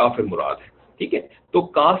صرف کافر مراد ہے، ٹھیک ہے، تو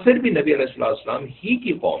کافر بھی نبی علیہ السلام ہی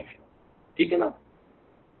کی قوم ہے. ٹھیک ہے نا.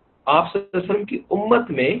 آپ صلی اللہ علیہ وسلم کی امت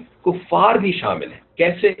میں کفار بھی شامل ہیں.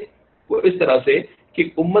 کیسے؟ وہ اس طرح سے کہ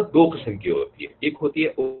امت دو قسم کی ہوتی ہے. ایک ہوتی ہے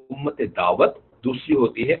امت دعوت، دوسری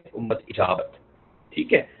ہوتی ہے امت اجابت.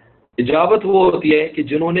 ٹھیک ہے. اجابت وہ ہوتی ہے کہ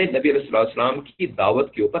جنہوں نے نبی علیہ السلام کی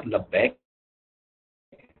دعوت کے اوپر لبیک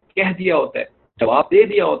کہہ دیا ہوتا ہے، جواب دے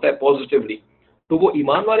دیا ہوتا ہے پازیٹیولی، تو وہ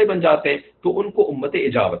ایمان والے بن جاتے ہیں، تو ان کو امت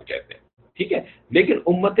اجابت کہتے ہیں. ٹھیک ہے. لیکن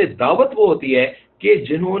امت دعوت وہ ہوتی ہے کہ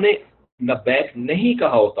جنہوں نے لبیک نہیں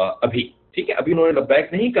کہا ہوتا ابھی، ٹھیک ہے، ابھی انہوں نے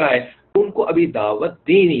لبیک نہیں کہا ہے، ان کو ابھی دعوت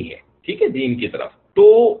دینی ہے، ٹھیک ہے، دین کی طرف، تو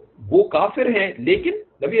وہ کافر ہیں. لیکن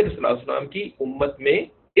نبی علیہ السلام کی امت میں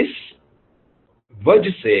اس وجہ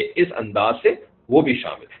سے، اس انداز سے وہ بھی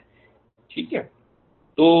شامل ہے. ٹھیک ہے.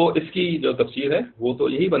 تو اس کی جو تفسیر ہے وہ تو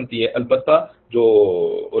یہی بنتی ہے. البتہ جو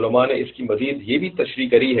علماء نے اس کی مزید یہ بھی تشریح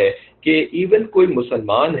کری ہے کہ ایون کوئی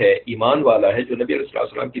مسلمان ہے، ایمان والا ہے، جو نبی علیہ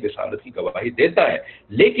السلام کی رسالت کی گواہی دیتا ہے،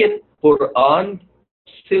 لیکن قرآن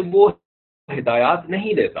سے وہ ہدایات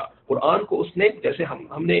نہیں دیتا. قرآن کو اس نے جیسے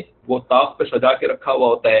ہم نے وہ طاق پہ سجا کے رکھا ہوا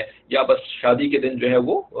ہوتا ہے، یا بس شادی کے دن جو ہے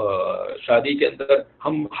وہ شادی کے اندر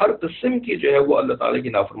ہم ہر قسم کی جو ہے وہ اللہ تعالیٰ کی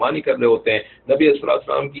نافرمانی کر رہے ہوتے ہیں، نبی صلی اللہ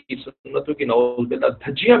علیہ وسلم کی سنتوں کی نعوذ باللہ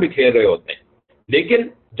دھجیاں بکھیر رہے ہوتے ہیں. لیکن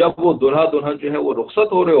جب وہ دلہا دلہن جو ہے وہ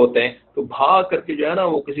رخصت ہو رہے ہوتے ہیں تو بھاگ کر کے جو ہے نا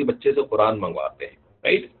وہ کسی بچے سے قرآن منگواتے ہیں،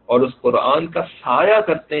 رائٹ، اور اس قرآن کا سایہ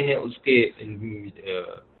کرتے ہیں اس کے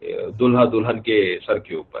دلہا دلہن کے سر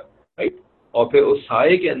کے اوپر، رائٹ، اور پھر اس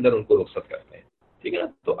سائے کے اندر ان کو رخصت کرتے ہیں. ٹھیک ہے نا.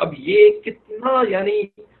 تو اب یہ کتنا یعنی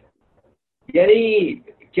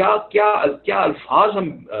کیا کیا کیا الفاظ ہم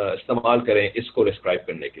استعمال کریں اس کو ڈسکرائب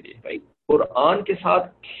کرنے کے لیے. بھائی قرآن کے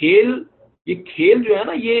ساتھ کھیل، یہ کھیل جو ہے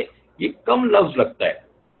نا یہ کم لفظ لگتا ہے.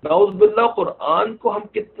 نعوذ باللہ قرآن کو ہم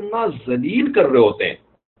کتنا ذلیل کر رہے ہوتے ہیں،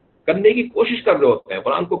 کرنے کی کوشش کر رہے ہوتے ہیں.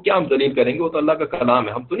 قرآن کو کیا ہم ذلیل کریں گے؟ وہ تو اللہ کا کلام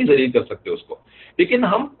ہے، ہم تو نہیں ذلیل کر سکتے اس کو. لیکن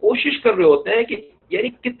ہم کوشش کر رہے ہوتے ہیں کہ یعنی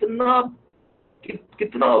کتنا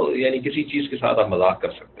یعنی کسی چیز کے ساتھ آپ مذاق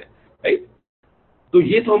کر سکتے ہیں، رائٹ. تو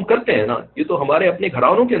یہ تو ہم کرتے ہیں نا، یہ تو ہمارے اپنے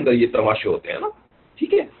گھرانوں کے اندر یہ تماشے ہوتے ہیں نا.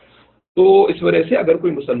 ٹھیک ہے. تو اس وجہ سے اگر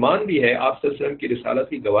کوئی مسلمان بھی ہے، آپ صلی اللہ علیہ وسلم کی رسالت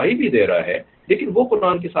کی گواہی بھی دے رہا ہے، لیکن وہ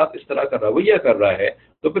قرآن کے ساتھ اس طرح کا رویہ کر رہا ہے،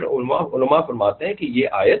 تو پھر علماء فرماتے ہیں کہ یہ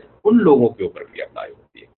آیت ان لوگوں کے اوپر بھی اپلائی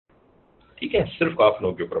ہوتی ہے. ٹھیک ہے، صرف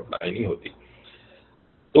کافروں کے اوپر اپلائی نہیں ہوتی.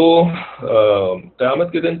 تو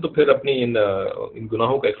قیامت کے دن تو پھر اپنی ان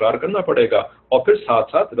گناہوں کا اقرار کرنا پڑے گا، اور پھر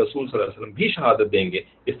ساتھ ساتھ رسول صلی اللہ علیہ وسلم بھی شہادت دیں گے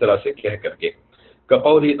اس طرح سے کہہ کر کے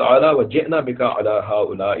قوله تعالی وجئنا بک علی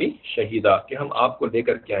ہؤلاء شہیدا، کہ ہم آپ کو لے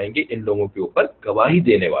کر کے آئیں گے ان لوگوں کے اوپر گواہی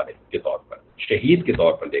دینے والے کے طور پر، شہید کے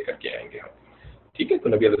طور پر لے کر کے آئیں گے ہم. ٹھیک ہے. تو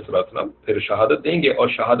نبی علیہ السلام پھر شہادت دیں گے، اور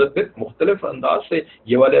شہادت پھر مختلف انداز سے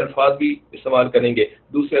یہ والے الفاظ بھی استعمال کریں گے،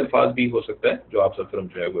 دوسرے الفاظ بھی ہو سکتا ہے جو آپ صلی اللہ علیہ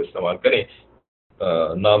وسلم جو ہے وہ استعمال کریں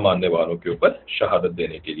نہ ماننے والوں کے اوپر شہادت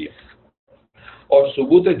دینے کے لیے. اور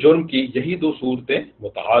ثبوت جرم کی یہی دو صورتیں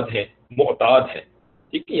معتاد ہیں.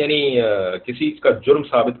 ٹھیک ہے. یعنی کسی کا جرم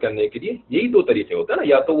ثابت کرنے کے لیے یہی دو طریقے ہوتے ہیں نا،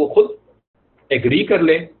 یا تو وہ خود ایگری کر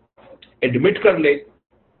لے، ایڈمٹ کر لے،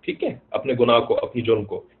 ٹھیک ہے، اپنے گناہ کو، اپنی جرم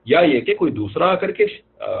کو، یا یہ کہ کوئی دوسرا آ کر کے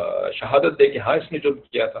شہادت دے کہ ہاں اس نے جرم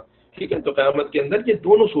کیا تھا. ٹھیک ہے. تو قیامت کے اندر یہ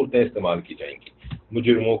دونوں صورتیں استعمال کی جائیں گی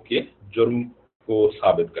مجرموں کے جرم کو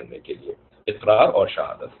ثابت کرنے کے لیے، اقرار اور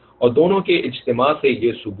شہادت، اور دونوں کے اجتماع سے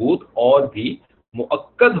یہ ثبوت اور بھی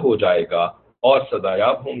مؤکد ہو جائے گا اور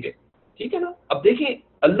سزایاب ہوں گے. ٹھیک ہے نا. اب دیکھیں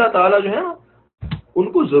اللہ تعالیٰ جو ہے نا،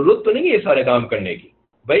 ان کو ضرورت تو نہیں ہے یہ سارے کام کرنے کی.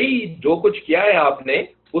 بھائی جو کچھ کیا ہے آپ نے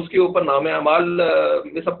اس کے اوپر نام اعمال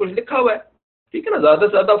میں سب کچھ لکھا ہوا ہے. ٹھیک ہے نا. زیادہ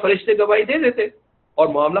سے زیادہ فرشتے گواہی دے دیتے اور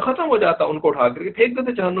معاملہ ختم ہو جاتا، ان کو اٹھا کر کے پھینک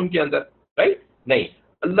دیتے جہنم کے اندر، رائٹ. نہیں،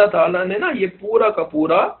 اللہ تعالیٰ نے نا یہ پورا کا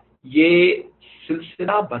پورا یہ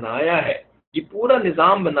سلسلہ بنایا ہے، یہ پورا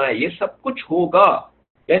نظام بنایا، یہ سب کچھ ہوگا.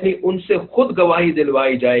 یعنی ان سے خود گواہی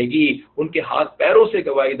دلوائی جائے گی، ان کے ہاتھ پیروں سے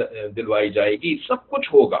گواہی دلوائی جائے گی، سب کچھ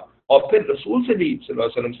ہوگا. اور پھر رسول سے بھی صلی اللہ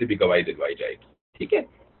علیہ وسلم سے بھی گواہی دلوائی جائے گی. ٹھیک ہے.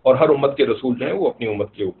 اور ہر امت کے رسول جو ہیں وہ اپنی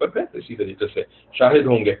امت کے اوپر پہ اسی طریقے سے شاہد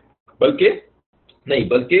ہوں گے، بلکہ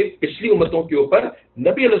پچھلی امتوں کے اوپر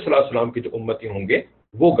نبی علیہ السلام کے جو امتی ہوں گے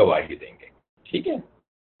وہ گواہی دیں گے. ٹھیک ہے.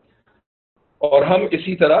 اور ہم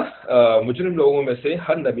اسی طرح مجرم لوگوں میں سے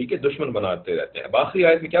ہر نبی کے دشمن بناتے رہتے ہیں. آخری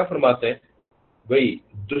آیت میں کیا فرماتے ہیں؟ وہی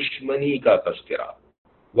دشمنی کا تذکرہ،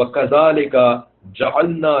 وَكَذَلِكَ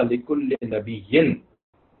جَعَلْنَا لِكُلِّ نَبِيٍّ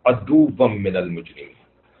عَدُوًّا مِّنَ الْمُجْرِمِينَ،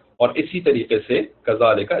 اور اسی طریقے سے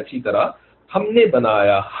کذالک، اسی طرح ہم نے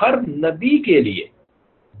بنایا ہر نبی کے لیے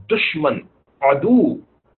دشمن،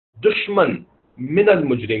 دشمن من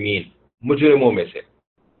المجرمین، مجرموں میں سے.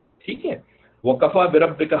 ٹھیک ہے. وَكَفَى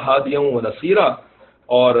بِرَبِّكَ هَادِيًا وَنَصِيرًا،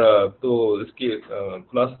 اور تو اس کی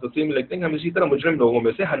خلاصہ تفصیل میں لکھتے ہیں کہ ہم اسی طرح مجرم لوگوں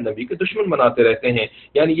میں سے ہر نبی کے دشمن بناتے رہتے ہیں.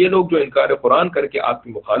 یعنی یہ لوگ جو انکار قرآن کر کے آپ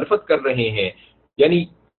کی مخالفت کر رہے ہیں، یعنی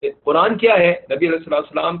قرآن کیا ہے؟ نبی علیہ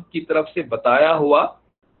السلام کی طرف سے بتایا ہوا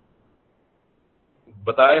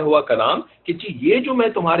کلام کہ جی یہ جو میں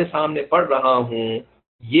تمہارے سامنے پڑھ رہا ہوں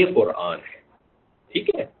یہ قرآن ہے.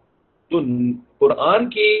 ٹھیک ہے، تو قرآن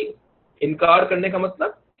کی انکار کرنے کا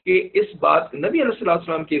مطلب کہ اس بات، نبی علیہ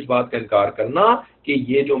السلام کی اس بات کا انکار کرنا کہ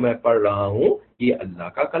یہ جو میں پڑھ رہا ہوں یہ اللہ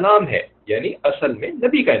کا کلام ہے، یعنی اصل میں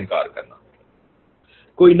نبی کا انکار کرنا.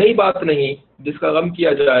 کوئی نئی بات نہیں جس کا غم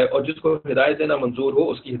کیا جائے، اور جس کو ہدایت دینا منظور ہو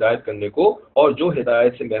اس کی ہدایت کرنے کو، اور جو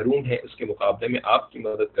ہدایت سے محروم ہے اس کے مقابلے میں آپ کی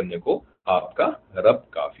مدد کرنے کو آپ کا رب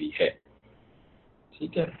کافی ہے.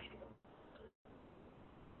 ٹھیک ہے،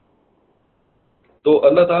 تو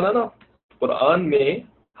اللہ تعالیٰ نا قرآن میں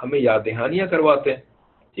ہمیں یاد دہانیاں کرواتے ہیں.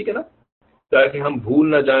 ٹھیک ہے نا، تاکہ ہم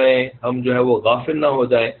بھول نہ جائیں، ہم جو ہے وہ غافل نہ ہو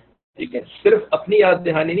جائیں. ٹھیک ہے، صرف اپنی یاد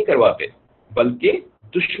دہانی نہیں کرواتے بلکہ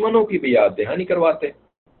دشمنوں کی بھی یاد دہانی کرواتے.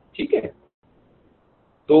 ٹھیک ہے،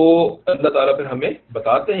 تو اللہ تعالیٰ پھر ہمیں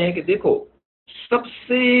بتاتے ہیں کہ دیکھو سب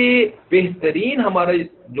سے بہترین ہمارے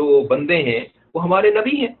جو بندے ہیں وہ ہمارے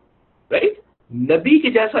نبی ہیں. رائٹ، نبی کے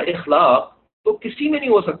جیسا اخلاق تو کسی میں نہیں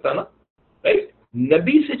ہو سکتا نا. رائٹ،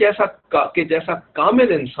 نبی سے جیسا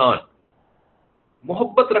کامل انسان،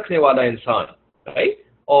 محبت رکھنے والا انسان، رائٹ،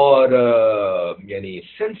 اور یعنی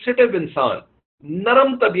سینسٹیو انسان،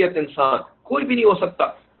 نرم طبیعت انسان کوئی بھی نہیں ہو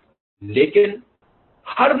سکتا. لیکن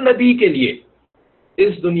ہر نبی کے لیے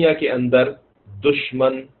اس دنیا کے اندر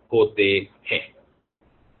دشمن ہوتے ہیں.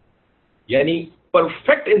 یعنی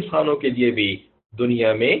پرفیکٹ انسانوں کے لیے بھی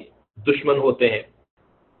دنیا میں دشمن ہوتے ہیں.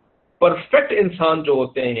 پرفیکٹ انسان جو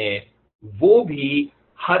ہوتے ہیں وہ بھی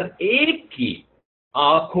ہر ایک کی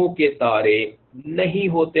آنکھوں کے تارے نہیں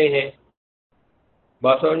ہوتے ہیں.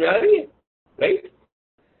 بات سمجھ میں آ رہی ہے؟ رائٹ،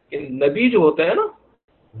 کہ نبی جو ہوتا ہے نا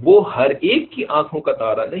وہ ہر ایک کی آنکھوں کا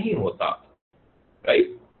تارا نہیں ہوتا. رائٹ،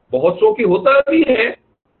 بہت سو کی ہوتا بھی ہے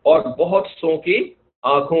اور بہت سو کی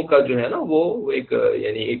آنکھوں کا جو ہے نا وہ ایک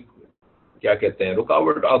یعنی ایک کیا کہتے ہیں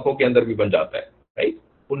رکاوٹ آنکھوں کے اندر بھی بن جاتا ہے. رائٹ،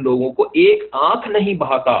 ان لوگوں کو ایک آنکھ نہیں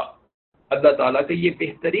بہاتا. اللہ تعالیٰ کا یہ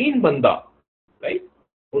بہترین بندہ، رائٹ،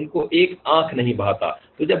 ان کو ایک آنکھ نہیں بہاتا.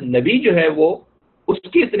 تو جب نبی جو ہے وہ اس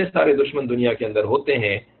کے اتنے سارے دشمن دنیا کے اندر ہوتے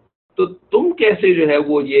ہیں تو تم کیسے جو ہے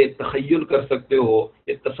وہ یہ تخیل کر سکتے ہو،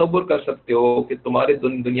 یہ تصور کر سکتے ہو کہ تمہارے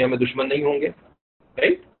دنیا میں دشمن نہیں ہوں گے؟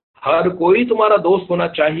 رائٹ، ہر کوئی تمہارا دوست ہونا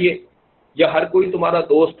چاہیے یا ہر کوئی تمہارا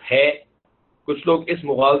دوست ہے. کچھ لوگ اس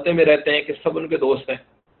مغالطے میں رہتے ہیں کہ سب ان کے دوست ہیں،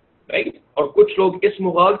 رائٹ، اور کچھ لوگ اس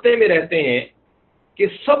مغالطے میں رہتے ہیں کہ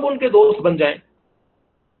سب ان کے دوست بن جائیں.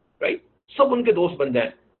 رائٹ، سب ان کے دوست بن جائیں.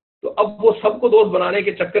 تو اب وہ سب کو دوست بنانے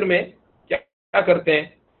کے چکر میں کیا کرتے ہیں؟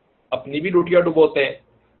 اپنی بھی لوٹیاں ڈبوتے ہیں،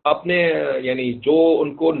 اپنے یعنی جو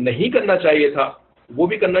ان کو نہیں کرنا چاہیے تھا وہ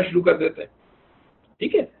بھی کرنا شروع کر دیتے ہیں.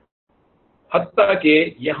 ٹھیک ہے، حتیٰ کہ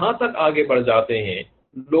یہاں تک آگے بڑھ جاتے ہیں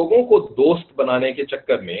لوگوں کو دوست بنانے کے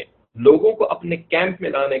چکر میں، لوگوں کو اپنے کیمپ میں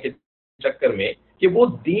لانے کے چکر میں کہ وہ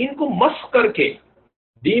دین کو مسخ کر کے،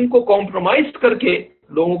 دین کو کمپرومائز کر کے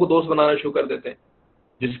لوگوں کو دوست بنانا شروع کر دیتے ہیں،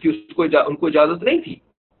 جس کی ان کو اجازت نہیں تھی.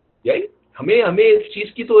 یعنی ہمیں اس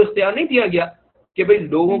چیز کی تو اختیار نہیں دیا گیا کہ بھئی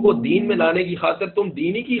لوگوں کو دین میں لانے کی خاطر تم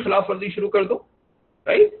دینی کی خلاف ورزی شروع کر دو.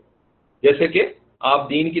 رائٹ، جیسے کہ آپ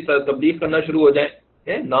دین کی تبلیغ کرنا شروع ہو جائیں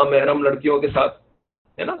نامحرم لڑکیوں کے ساتھ،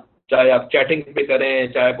 ہے نا، چاہے آپ چیٹنگ پہ کریں،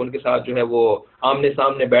 چاہے آپ ان کے ساتھ جو ہے وہ آمنے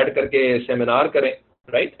سامنے بیٹھ کر کے سیمینار کریں.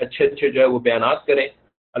 رائٹ، اچھے جو ہے وہ بیانات کریں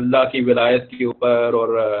اللہ کی ولایت کے اوپر اور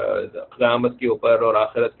قیامت کے اوپر اور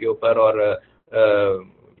آخرت کے اوپر، اور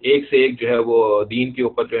ایک سے ایک جو ہے وہ دین کے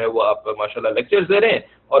اوپر جو ہے وہ آپ ماشاءاللہ لیکچرز دے رہے ہیں،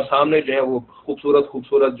 اور سامنے جو ہے وہ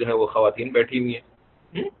خوبصورت جو ہے وہ خواتین بیٹھی ہوئی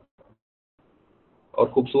ہیں. اور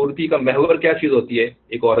خوبصورتی کا محور کیا چیز ہوتی ہے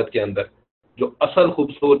ایک عورت کے اندر؟ جو اصل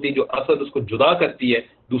خوبصورتی، جو اصل اس کو جدا کرتی ہے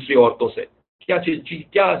دوسری عورتوں سے، کیا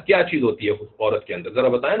چیز ہوتی ہے عورت کے اندر؟ ذرا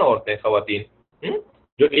بتائیں نا عورتیں، خواتین،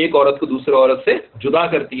 جو ایک عورت کو دوسرے عورت سے جدا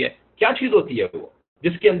کرتی ہے، کیا چیز ہوتی ہے وہ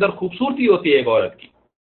جس کے اندر خوبصورتی ہوتی ہے ایک عورت کی؟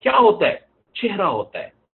 کیا ہوتا ہے؟ چہرہ ہوتا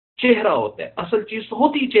ہے. اصل چیز تو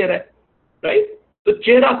ہوتی ہی چہرہ ہے. رائٹ، تو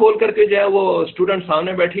چہرہ کھول کر کے جو ہے وہ اسٹوڈنٹ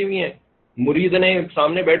سامنے بیٹھی ہوئی ہیں، مریدیں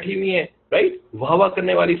سامنے بیٹھی ہوئی ہیں، رائٹ، واہ واہ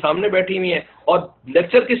کرنے والی سامنے بیٹھی ہوئی ہیں، اور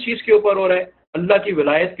لیکچر کس چیز کے اوپر ہو رہا ہے؟ اللہ کی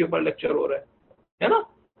ولایت کے اوپر لیکچر ہو رہا ہے نا،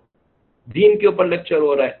 دین کے اوپر لیکچر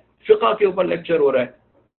ہو رہا ہے، فقہ کے اوپر لیکچر ہو رہا ہے.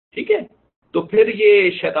 ٹھیک ہے، تو پھر یہ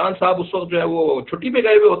شیطان صاحب اس وقت جو ہے وہ چھٹی پہ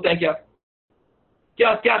گئے ہوئے ہوتے ہیں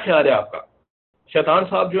کیا خیال ہے آپ کا؟ شیطان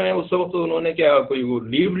صاحب جو ہیں اس وقت انہوں نے کیا کوئی وہ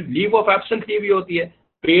لیو آف ایبسنٹ لی ہوئی ہوتی ہے،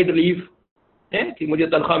 پیڈ لیو ہے کہ مجھے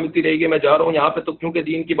تنخواہ ملتی رہے گی، میں جا رہا ہوں یہاں پہ تو کیونکہ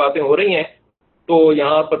دین کی باتیں ہو رہی ہیں تو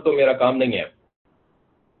یہاں پر تو میرا کام نہیں ہے.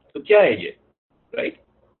 تو کیا ہے یہ؟ رائٹ،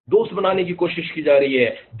 دوست بنانے کی کوشش کی جا رہی ہے،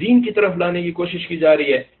 دین کی طرف لانے کی کوشش کی جا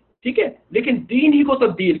رہی ہے، ٹھیک ہے، لیکن دین ہی کو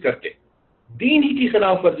تبدیل کر کے، دین ہی کی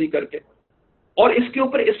خلاف ورزی کر کے، اور اس کے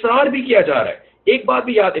اوپر اصرار بھی کیا جا رہا ہے۔ ایک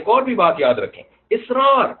اور بھی بات یاد رکھیں،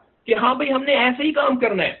 اصرار کہ ہاں بھائی ہم نے ایسے ہی کام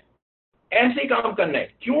کرنا ہے، ایسے ہی کام کرنا ہے۔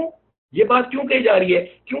 کیوں یہ بات کیوں کہی جا رہی ہے؟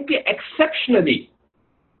 کیونکہ ایکسیپشنلی،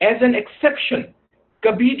 ایز این ایکسیپشن،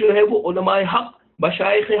 کبھی جو ہے وہ علماء حق،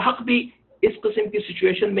 مشائخ حق بھی اس قسم کی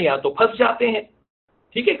سچویشن میں یا تو پھنس جاتے ہیں،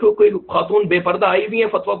 ٹھیک ہے، کوئی خاتون بے پردہ آئی ہوئی ہیں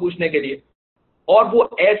فتویٰ پوچھنے کے لیے، اور وہ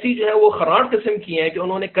ایسی جو ہے وہ خراٹ قسم کی ہیں کہ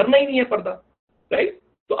انہوں نے کرنا ہی نہیں ہے پردہ، رائٹ؟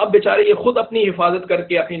 تو اب بیچارے یہ خود اپنی حفاظت کر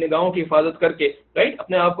کے، اپنی نگاہوں کی حفاظت کر کے، رائٹ،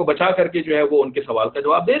 اپنے آپ کو بچا کر کے جو ہے وہ ان کے سوال کا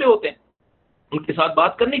جواب دے رہے ہوتے ہیں، ان کے ساتھ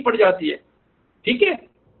بات کرنی پڑ جاتی ہے، ٹھیک ہے۔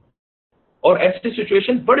 اور ایسی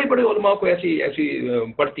سچویشن بڑے بڑے علماء کو ایسی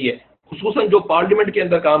پڑتی ہے، خصوصاً جو پارلیمنٹ کے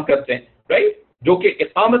اندر کام کرتے ہیں، رائٹ، جو کہ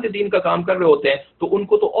اقامت دین کا کام کر رہے ہوتے ہیں، تو ان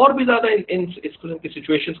کو تو اور بھی زیادہ اس قسم کی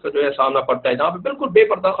سچویشنز کا جو ہے سامنا پڑتا ہے، جہاں پہ بالکل بے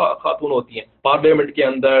پردہ خاتون ہوتی ہیں پارلیمنٹ کے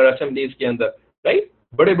اندر، اسمبلیز کے اندر، رائٹ۔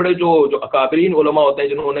 بڑے بڑے جو اکابرین علماء ہوتے ہیں،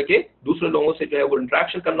 جنہوں نے کہ دوسرے لوگوں سے جو ہے وہ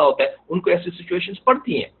انٹریکشن کرنا ہوتا ہے، ان کو ایسی سچویشنز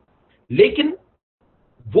پڑتی ہیں، لیکن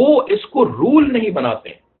وہ اس کو رول نہیں بناتے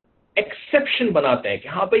ہیں، ایکسیپشن بناتے ہیں کہ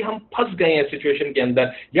ہاں بھائی ہم پھنس گئے ہیں سچویشن کے اندر،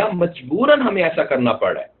 یا مجبوراً ہمیں ایسا کرنا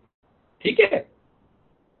پڑ رہا ہے، ٹھیک ہے۔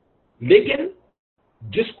 لیکن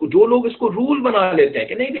جو لوگ اس کو رول بنا لیتے ہیں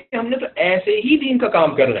کہ نہیں نہیں ہم نے تو ایسے ہی دین کا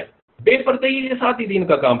کام کرنا ہے، بے پردگی کے ساتھ ہی دین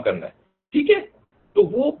کا کام کرنا ہے، ٹھیک ہے، تو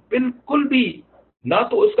وہ بالکل بھی نہ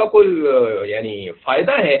تو اس کا کوئی یعنی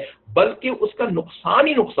فائدہ ہے، بلکہ اس کا نقصان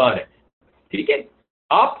ہی نقصان ہے، ٹھیک ہے۔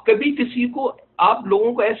 آپ کبھی کسی کو، آپ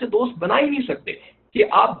لوگوں کو ایسے دوست بنا ہی نہیں سکتے کہ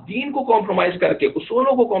آپ دین کو کمپرومائز کر کے،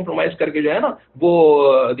 اصولوں کو کمپرومائز کر کے جو ہے نا وہ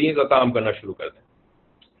دین کا کام کرنا شروع کر دیں،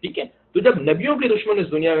 ٹھیک ہے۔ تو جب نبیوں کے دشمن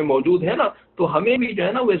اس دنیا میں موجود ہے نا، تو ہمیں بھی جو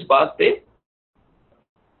ہے نا وہ اس بات پہ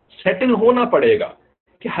سیٹل ہونا پڑے گا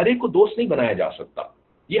کہ ہر ایک کو دوست نہیں بنایا جا سکتا،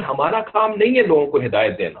 یہ ہمارا کام نہیں ہے لوگوں کو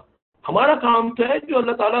ہدایت دینا، ہمارا کام تو ہے جو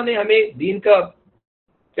اللہ تعالیٰ نے ہمیں دین کا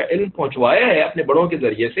علم پہنچوایا ہے اپنے بڑوں کے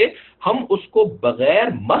ذریعے سے، ہم اس کو بغیر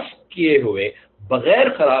مسخ کیے ہوئے، بغیر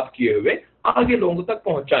خراب کیے ہوئے آگے لوگوں تک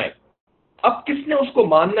پہنچائیں۔ اب کس نے اس کو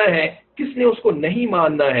ماننا ہے، کس نے اس کو نہیں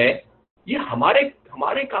ماننا ہے، یہ ہمارے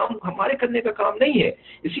کرنے کا کام نہیں ہے۔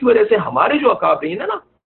 اسی وجہ سے ہمارے جو اکابرین ہیں نا،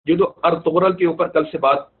 یہ جو ارطغرل کے اوپر کل سے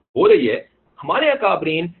بات ہو رہی ہے، ہمارے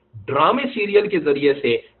اکابرین ڈرامے سیریل کے ذریعے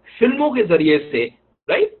سے، فلموں کے ذریعے سے،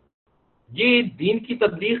 رائٹ، یہ دین کی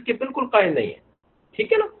تبلیغ کے بالکل قائل نہیں ہے،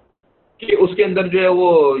 ٹھیک ہے نا، کہ اس کے اندر جو ہے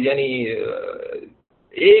وہ یعنی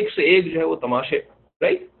ایک سے ایک جو ہے وہ تماشے،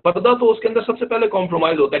 رائٹ۔ پردہ تو اس کے اندر سب سے پہلے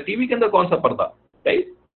کمپرومائز ہوتا ہے، ٹی وی کے اندر کون سا پردہ، رائٹ،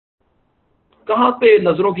 کہاں پہ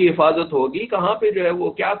نظروں کی حفاظت ہوگی، کہاں پہ جو ہے وہ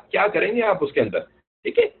کیا کریں گے آپ اس کے اندر،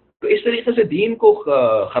 ٹھیک ہے۔ تو اس طریقے سے دین کو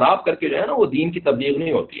خراب کر کے جو ہے نا وہ دین کی تبلیغ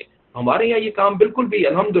نہیں ہوتی ہے۔ ہمارے یہاں یہ کام بالکل بھی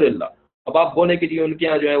الحمدللہ، اب آپ بولیں کہ جی ان کے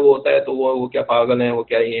یہاں جو ہے وہ ہوتا ہے تو وہ کیا پاگل ہیں، وہ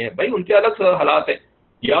کیا یہ ہیں، بھائی ان کے الگ حالات ہیں،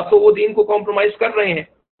 یا تو وہ دین کو کمپرومائز کر رہے ہیں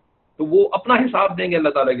تو وہ اپنا حساب دیں گے اللہ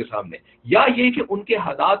تعالیٰ کے سامنے، یا یہ کہ ان کے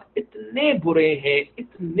حالات اتنے برے ہیں،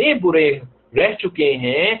 اتنے برے رہ چکے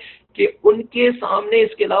ہیں کہ ان کے سامنے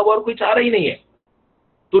اس کے علاوہ اور کوئی چارہ ہی نہیں ہے۔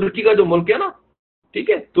 ترکی کا جو ملک ہے نا، ٹھیک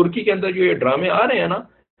ہے، ترکی کے اندر جو یہ ڈرامے آ رہے ہیں نا،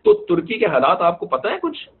 تو ترکی کے حالات آپ کو پتہ ہے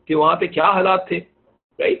کچھ کہ وہاں پہ کیا حالات تھے،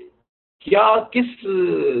 رائٹ، کیا کس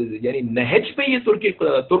یعنی نہج پہ یہ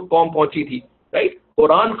ترک قوم پہنچی تھی، رائٹ،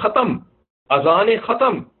 قرآن ختم، اذان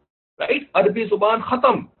ختم، رائٹ، عربی زبان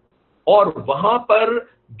ختم، اور وہاں پر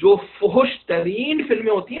جو فحش ترین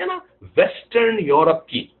فلمیں ہوتی ہیں نا ویسٹرن یورپ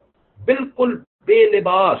کی، بالکل بے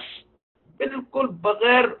لباس، بالکل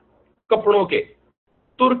بغیر کپڑوں کے،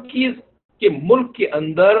 ترکی کے ملک کے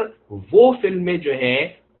اندر وہ فلمیں جو ہیں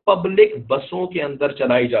پبلک بسوں کے اندر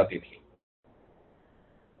چلائی جاتی تھی،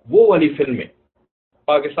 وہ والی فلمیں۔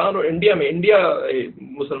 پاکستان اور انڈیا میں، انڈیا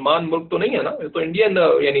مسلمان ملک تو نہیں ہے نا، تو انڈین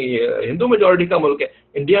یعنی ہندو میجورٹی کا ملک ہے،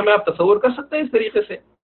 انڈیا میں آپ تصور کر سکتے ہیں اس طریقے سے،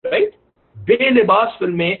 رائٹ، بے لباس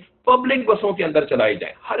فلمیں پبلک بسوں کے اندر چلائی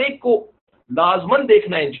جائیں، ہر ایک کو لازمن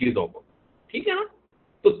دیکھنا ہے ان چیزوں کو، ٹھیک ہے نا۔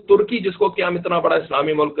 تو ترکی جس کو کیا اتنا بڑا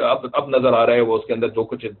اسلامی ملک اب نظر آ رہا ہے، وہ اس کے اندر جو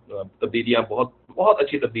کچھ تبدیلیاں، بہت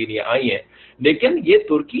اچھی تبدیلیاں آئی ہیں، لیکن یہ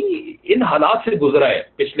ترکی ان حالات سے گزرا ہے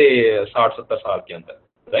پچھلے 60-70 سال کے اندر،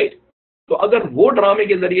 رائٹ۔ تو اگر وہ ڈرامے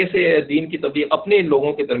کے ذریعے سے دین کی تبدیل اپنے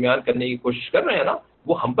لوگوں کے درمیان کرنے کی کوشش کر رہے ہیں نا،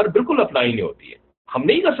 وہ ہم پر بالکل اپلائی نہیں ہوتی ہے، ہم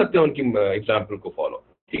نہیں کر سکتے ان کی ایگزامپل کو فالو،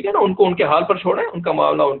 ٹھیک ہے نا۔ ان کو ان کے حال پر چھوڑیں، ان کا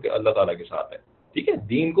معاملہ ان کے اللہ تعالیٰ کے ساتھ ہے، ٹھیک ہے۔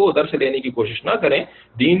 دین کو ادھر سے لینے کی کوشش نہ کریں،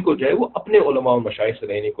 دین کو جو ہے وہ اپنے علماء و مشائخ سے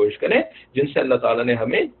لینے کی کوشش کریں جن سے اللہ تعالیٰ نے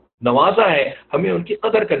ہمیں نوازا ہے، ہمیں ان کی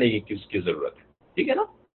قدر کرنے کی ضرورت ہے، ٹھیک ہے نا۔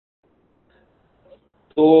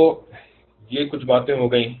 تو یہ کچھ باتیں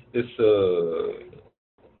ہو گئیں اس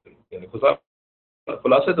یعنی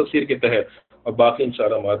خلاصہ تفسیر کے تحت، اور باقی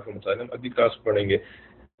انشاءاللہ ہمارے مسائل ہم اگلی کلاس پڑھیں گے.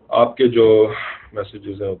 آپ کے جو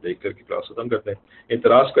میسیجز ہیں وہ دیکھ کر کے کلاس ختم کرتے ہیں.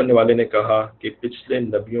 اعتراض کرنے والے نے کہا کہ پچھلے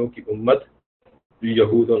نبیوں کی امت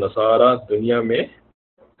یہود و نصارہ دنیا میں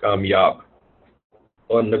کامیاب،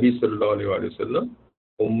 اور نبی صلی اللہ علیہ وآلہ وسلم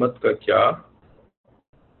امت کا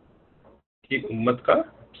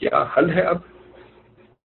کیا حل ہے اب؟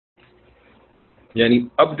 یعنی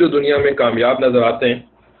اب جو دنیا میں کامیاب نظر آتے ہیں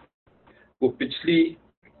وہ پچھلی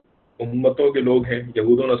امتوں کے لوگ ہیں،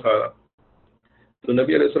 یہود و نصارہ. تو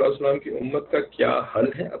نبی علیہ الصلوۃ والسلام کی امت کا کیا حل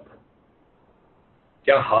ہے اب،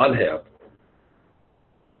 کیا حال ہے اب؟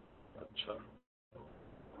 اچھا،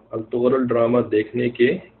 الطغرل ڈرامہ دیکھنے کے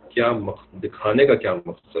دکھانے کا کیا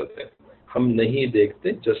مقصد ہے؟ ہم نہیں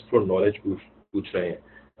دیکھتے، جسٹ فار نالج پوچھ رہے ہیں.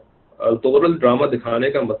 الطغرل ڈرامہ دکھانے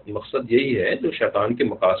کا مقصد یہی ہے جو شیطان کے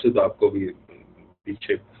مقاصد آپ کو بھی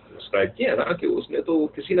پیچھے ڈسکرائب کیا ہے نا، کہ اس نے تو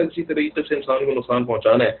کسی نہ کسی طریقے سے انسان کو نقصان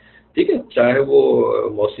پہنچانا ہے. ٹھیک ہے، چاہے وہ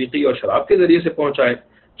موسیقی اور شراب کے ذریعے سے پہنچائے،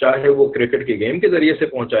 چاہے وہ کرکٹ کے گیم کے ذریعے سے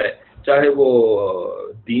پہنچائے، چاہے وہ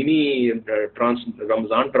دینی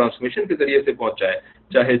رمضان ٹرانسمیشن کے ذریعے سے پہنچائے،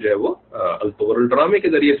 چاہے جو ہے وہ الطغرل ڈرامے کے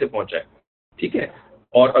ذریعے سے پہنچائے. ٹھیک ہے،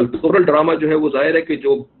 اور الطغرل ڈرامہ جو ہے وہ ظاہر ہے کہ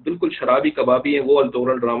جو بالکل شرابی کبابی ہیں وہ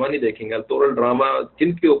الطغرل ڈرامہ نہیں دیکھیں گے. الطغرل ڈرامہ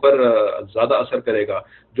کن کے اوپر زیادہ اثر کرے گا؟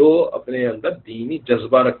 جو اپنے اندر دینی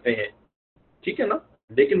جذبہ رکھتے ہیں. ٹھیک ہے نا،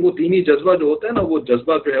 لیکن وہ دینی جذبہ جو ہوتا ہے نا، وہ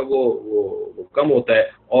جذبہ جو ہے وہ کم ہوتا ہے،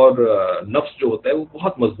 اور نفس جو ہوتا ہے وہ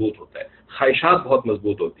بہت مضبوط ہوتا ہے، خواہشات بہت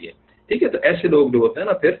مضبوط ہوتی ہیں. ٹھیک ہے، تو ایسے لوگ جو ہوتے ہیں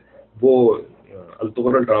نا پھر وہ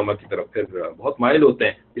الطغرل ڈرامہ کی طرف پھر بہت مائل ہوتے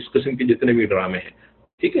ہیں، اس قسم کے جتنے بھی ڈرامے ہیں.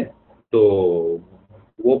 ٹھیک ہے، تو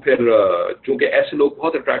وہ پھر چونکہ ایسے لوگ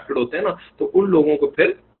بہت اٹریکٹڈ ہوتے ہیں نا، تو ان لوگوں کو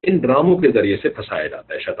پھر ان ڈراموں کے ذریعے سے پھنسایا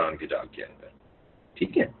جاتا ہے شیطان کی جال کے اندر.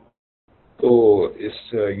 ٹھیک ہے، تو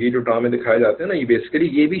یہ جو ڈرامے دکھائے جاتے ہیں نا، یہ بیسیکلی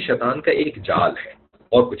یہ بھی شیطان کا ایک جال ہے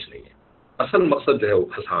اور کچھ نہیں ہے. اصل مقصد جو ہے وہ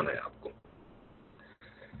پھنسانا ہے آپ کو.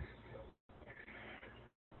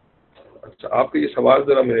 اچھا، آپ کا یہ سوال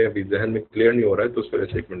ذرا میرے ابھی ذہن میں کلیئر نہیں ہو رہا ہے، تو اس وجہ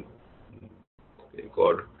سے ایک منٹ. ایک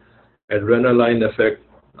اور ایڈرینالائن افیکٹ.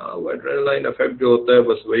 وہ ایڈرینالائن افیکٹ جو ہوتا ہے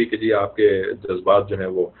بس وہی کہ جی آپ کے جذبات جو ہیں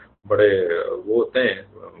وہ بڑے وہ ہوتے ہیں،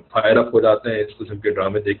 فائر اپ ہو جاتے ہیں اس قسم کے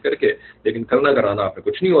ڈرامے دیکھ کر کے، لیکن کرنا کرانا آپ میں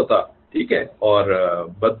کچھ نہیں ہوتا. ٹھیک ہے، اور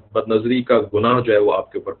بد نظری کا گناہ جو ہے وہ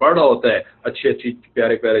آپ کے اوپر پڑ رہا ہوتا ہے. اچھے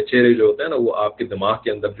پیارے پیارے چہرے جو ہوتے ہیں نا وہ آپ کے دماغ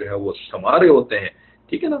کے اندر جو ہے وہ سما رہے ہوتے ہیں.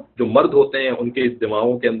 ٹھیک ہے نا، جو مرد ہوتے ہیں ان کے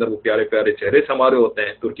دماغوں کے اندر وہ پیارے پیارے چہرے سما رہے ہوتے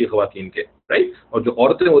ہیں ترکی خواتین کے، رائٹ. اور جو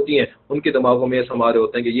عورتیں ہوتی ہیں ان کے دماغوں میں یہ سما رہے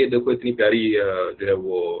ہوتے ہیں کہ یہ دیکھو اتنی پیاری جو ہے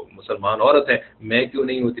وہ مسلمان عورت ہے، میں کیوں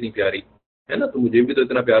نہیں ہوں اتنی پیاری، ہے نا، تو مجھے بھی تو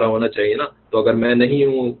اتنا پیارا ہونا چاہیے نا. تو اگر میں نہیں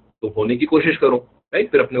ہوں تو ہونے کی کوشش کروں،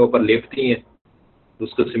 رائٹ. پھر اپنے اوپر لیپتی ہیں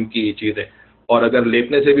اس قسم کی چیزیں، اور اگر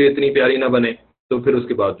لیپنے سے بھی اتنی پیاری نہ بنے تو پھر اس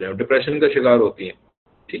کے بعد جو ہے ڈپریشن کا شکار ہوتی ہیں.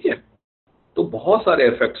 ٹھیک ہے، تو بہت سارے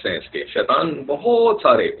ایفیکٹس ہیں اس کے. شیطان بہت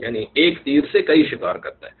سارے، یعنی ایک تیر سے کئی شکار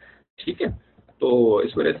کرتا ہے. ٹھیک ہے، تو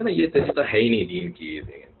اس وجہ سے نا یہ طریقہ ہے ہی نہیں دین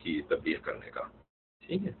کی تبلیغ کرنے کا.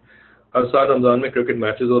 ٹھیک ہے، ہر سال رمضان میں کرکٹ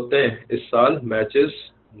میچز ہوتے ہیں، اس سال میچز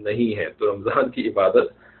نہیں ہے تو رمضان کی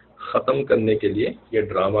عبادت ختم کرنے کے لیے یہ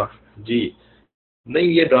ڈرامہ. جی نہیں،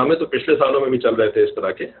 یہ ڈرامے تو پچھلے سالوں میں بھی چل رہے تھے اس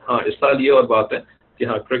طرح کے. ہاں، اس سال یہ اور بات ہے کہ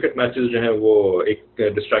ہاں کرکٹ میچز جو ہیں وہ ایک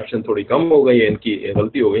ڈسٹریکشن تھوڑی کم ہو گئی ہے، ان کی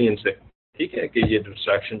غلطی ہو گئی ان سے. ٹھیک ہے، کہ یہ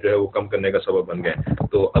ڈسٹریکشن جو ہے وہ کم کرنے کا سبب بن گئے،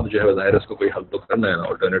 تو اب جو ہے ظاہر اس کو کوئی حل تو کرنا ہے نا،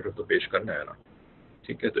 آلٹرنیٹو تو پیش کرنا ہے نا.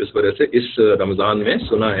 ٹھیک ہے، تو اس وجہ سے اس رمضان میں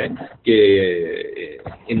سنا ہے کہ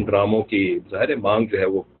ان ڈراموں کی ظاہر مانگ جو ہے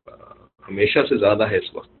وہ ہمیشہ سے زیادہ ہے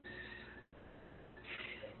اس وقت.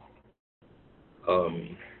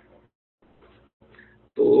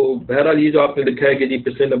 تو بہرحال یہ جو آپ نے لکھا ہے کہ جی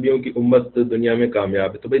پچھلے نبیوں کی امت دنیا میں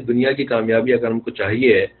کامیاب ہے، تو بھائی دنیا کی کامیابی اگر ہم کو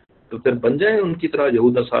چاہیے تو پھر بن جائیں ان کی طرح،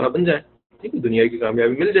 یہود نصارہ بن جائیں. ٹھیک ہے، دنیا کی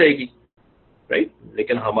کامیابی مل جائے گی، رائٹ.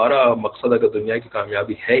 لیکن ہمارا مقصد اگر دنیا کی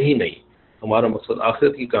کامیابی ہے ہی نہیں، ہمارا مقصد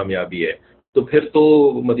آخرت کی کامیابی ہے، تو پھر تو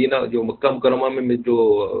مدینہ جو مکہ مکرمہ میں جو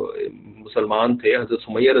مسلمان تھے، حضرت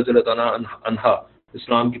سمیہ رضی اللہ تعالیٰ عنہا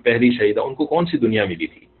اسلام کی پہلی شہیدہ، ان کو کون سی دنیا ملی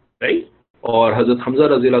تھی، رائٹ. اور حضرت حمزہ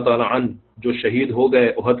رضی اللہ تعالیٰ عنہ جو شہید ہو گئے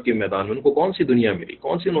احد کے میدان میں، ان کو کون سی دنیا ملی،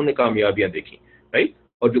 کون سی انہوں نے کامیابیاں دیکھی، رائٹ.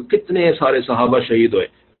 اور جو کتنے سارے صحابہ شہید ہوئے،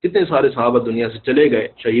 کتنے سارے صحابہ دنیا سے چلے گئے،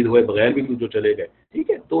 شہید ہوئے بغیر بھی جو چلے گئے. ٹھیک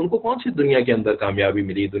ہے، تو ان کو کون سی دنیا کے اندر کامیابی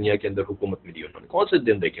ملی، دنیا کے اندر حکومت ملی، انہوں نے کون سے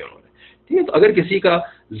دن دیکھے انہوں نے. ٹھیک ہے، تو اگر کسی کا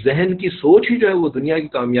ذہن کی سوچ ہی جو ہے وہ دنیا کی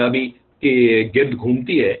کامیابی کے گرد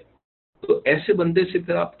گھومتی ہے، تو ایسے بندے سے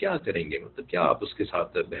پھر آپ کیا کریں گے؟ مطلب کیا آپ اس کے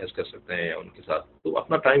ساتھ بحث کر سکتے ہیں ان کے ساتھ؟ تو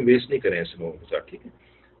اپنا ٹائم ویسٹ نہیں کریں ایسے لوگوں کے ساتھ. ٹھیک ہے،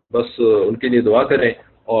 بس ان کے لیے دعا کریں.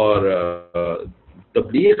 اور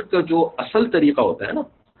تبلیغ کا جو اصل طریقہ ہوتا ہے نا،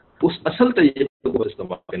 اس اصل طریقے کو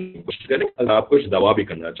استعمال کرنے کی کوشش کریں. اگر آپ کچھ دعویٰ بھی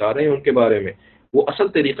کرنا چاہ رہے ہیں ان کے بارے میں، وہ اصل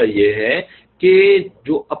طریقہ یہ ہے کہ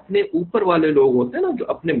جو اپنے اوپر والے لوگ ہوتے ہیں نا، جو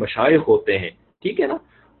اپنے مشائخ ہوتے ہیں، ٹھیک ہے نا،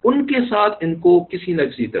 ان کے ساتھ ان کو کسی نہ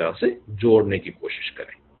کسی طرح سے جوڑنے کی کوشش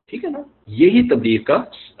کریں. ٹھیک ہے نا، یہی تبلیغ کا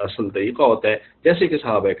اصل طریقہ ہوتا ہے. جیسے کہ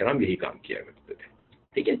صحابہ کرام یہی کام کیا کرتے تھے.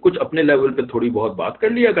 ٹھیک ہے، کچھ اپنے لیول پہ تھوڑی بہت بات کر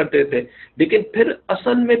لیا کرتے تھے، لیکن پھر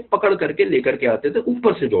اصل میں پکڑ کر کے لے کر کے آتے تھے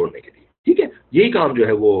اوپر سے جوڑنے کے لیے. ٹھیک ہے، یہی کام جو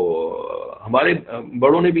ہے وہ ہمارے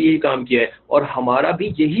بڑوں نے بھی یہی کام کیا ہے، اور ہمارا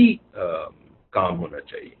بھی یہی کام ہونا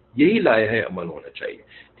چاہیے، یہی لائحہ عمل ہونا چاہیے.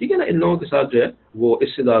 ٹھیک ہے نا، ان لوگوں کے ساتھ جو ہے وہ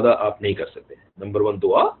اس سے زیادہ آپ نہیں کر سکتے. نمبر 1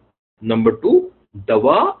 دعا، نمبر 2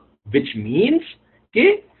 دوا، وچ مینس کہ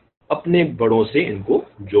اپنے بڑوں سے ان کو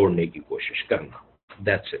جوڑنے کی کوشش کرنا.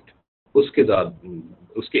 That's it.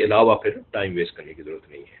 اس کے علاوہ پھر ٹائم ویسٹ کرنے کی ضرورت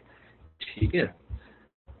نہیں ہے. ٹھیک ہے،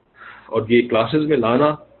 اور یہ کلاسز میں لانا،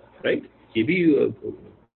 رائٹ، یہ بھی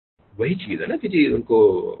وہی چیز ہے نا کہ جی ان کو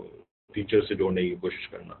ٹیچر سے جوڑنے کی کوشش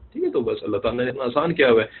کرنا. ٹھیک ہے، تو بس اللہ تعالیٰ نے اتنا آسان کیا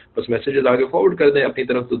ہوا ہے، بس میسیجز آگے فارورڈ کر دیں اپنی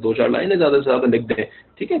طرف، تو 2-4 لائنیں زیادہ سے زیادہ لکھ دیں.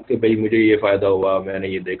 ٹھیک ہے، کہ بھئی مجھے یہ فائدہ ہوا، میں نے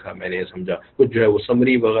یہ دیکھا، میں نے یہ سمجھا. کچھ جو ہے وہ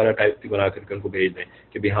سمری وغیرہ ٹائپ کی بنا کر کے ان کو بھیج دیں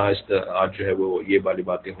کہ بھی ہاں آج جو ہے وہ یہ والی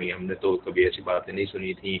باتیں ہوئی، ہم نے تو کبھی ایسی باتیں نہیں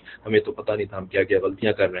سنی تھیں، ہمیں تو پتہ نہیں تھا ہم کیا کیا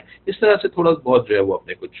غلطیاں کر رہے ہیں. اس طرح سے تھوڑا بہت جو ہے وہ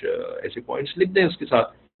اپنے کچھ ایسے پوائنٹس لکھ دیں اس کے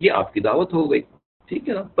ساتھ. یہ آپ کی دعوت ہو گئی. ٹھیک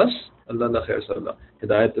ہے نا، بس اللہ خیر صلی اللہ.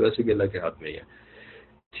 ہدایت ویسے کہ اللہ کے ہاتھ میں ہی ہے.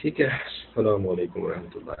 ٹھیک ہے، السلام علیکم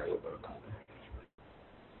ورحمۃ اللہ وبرکاتہ.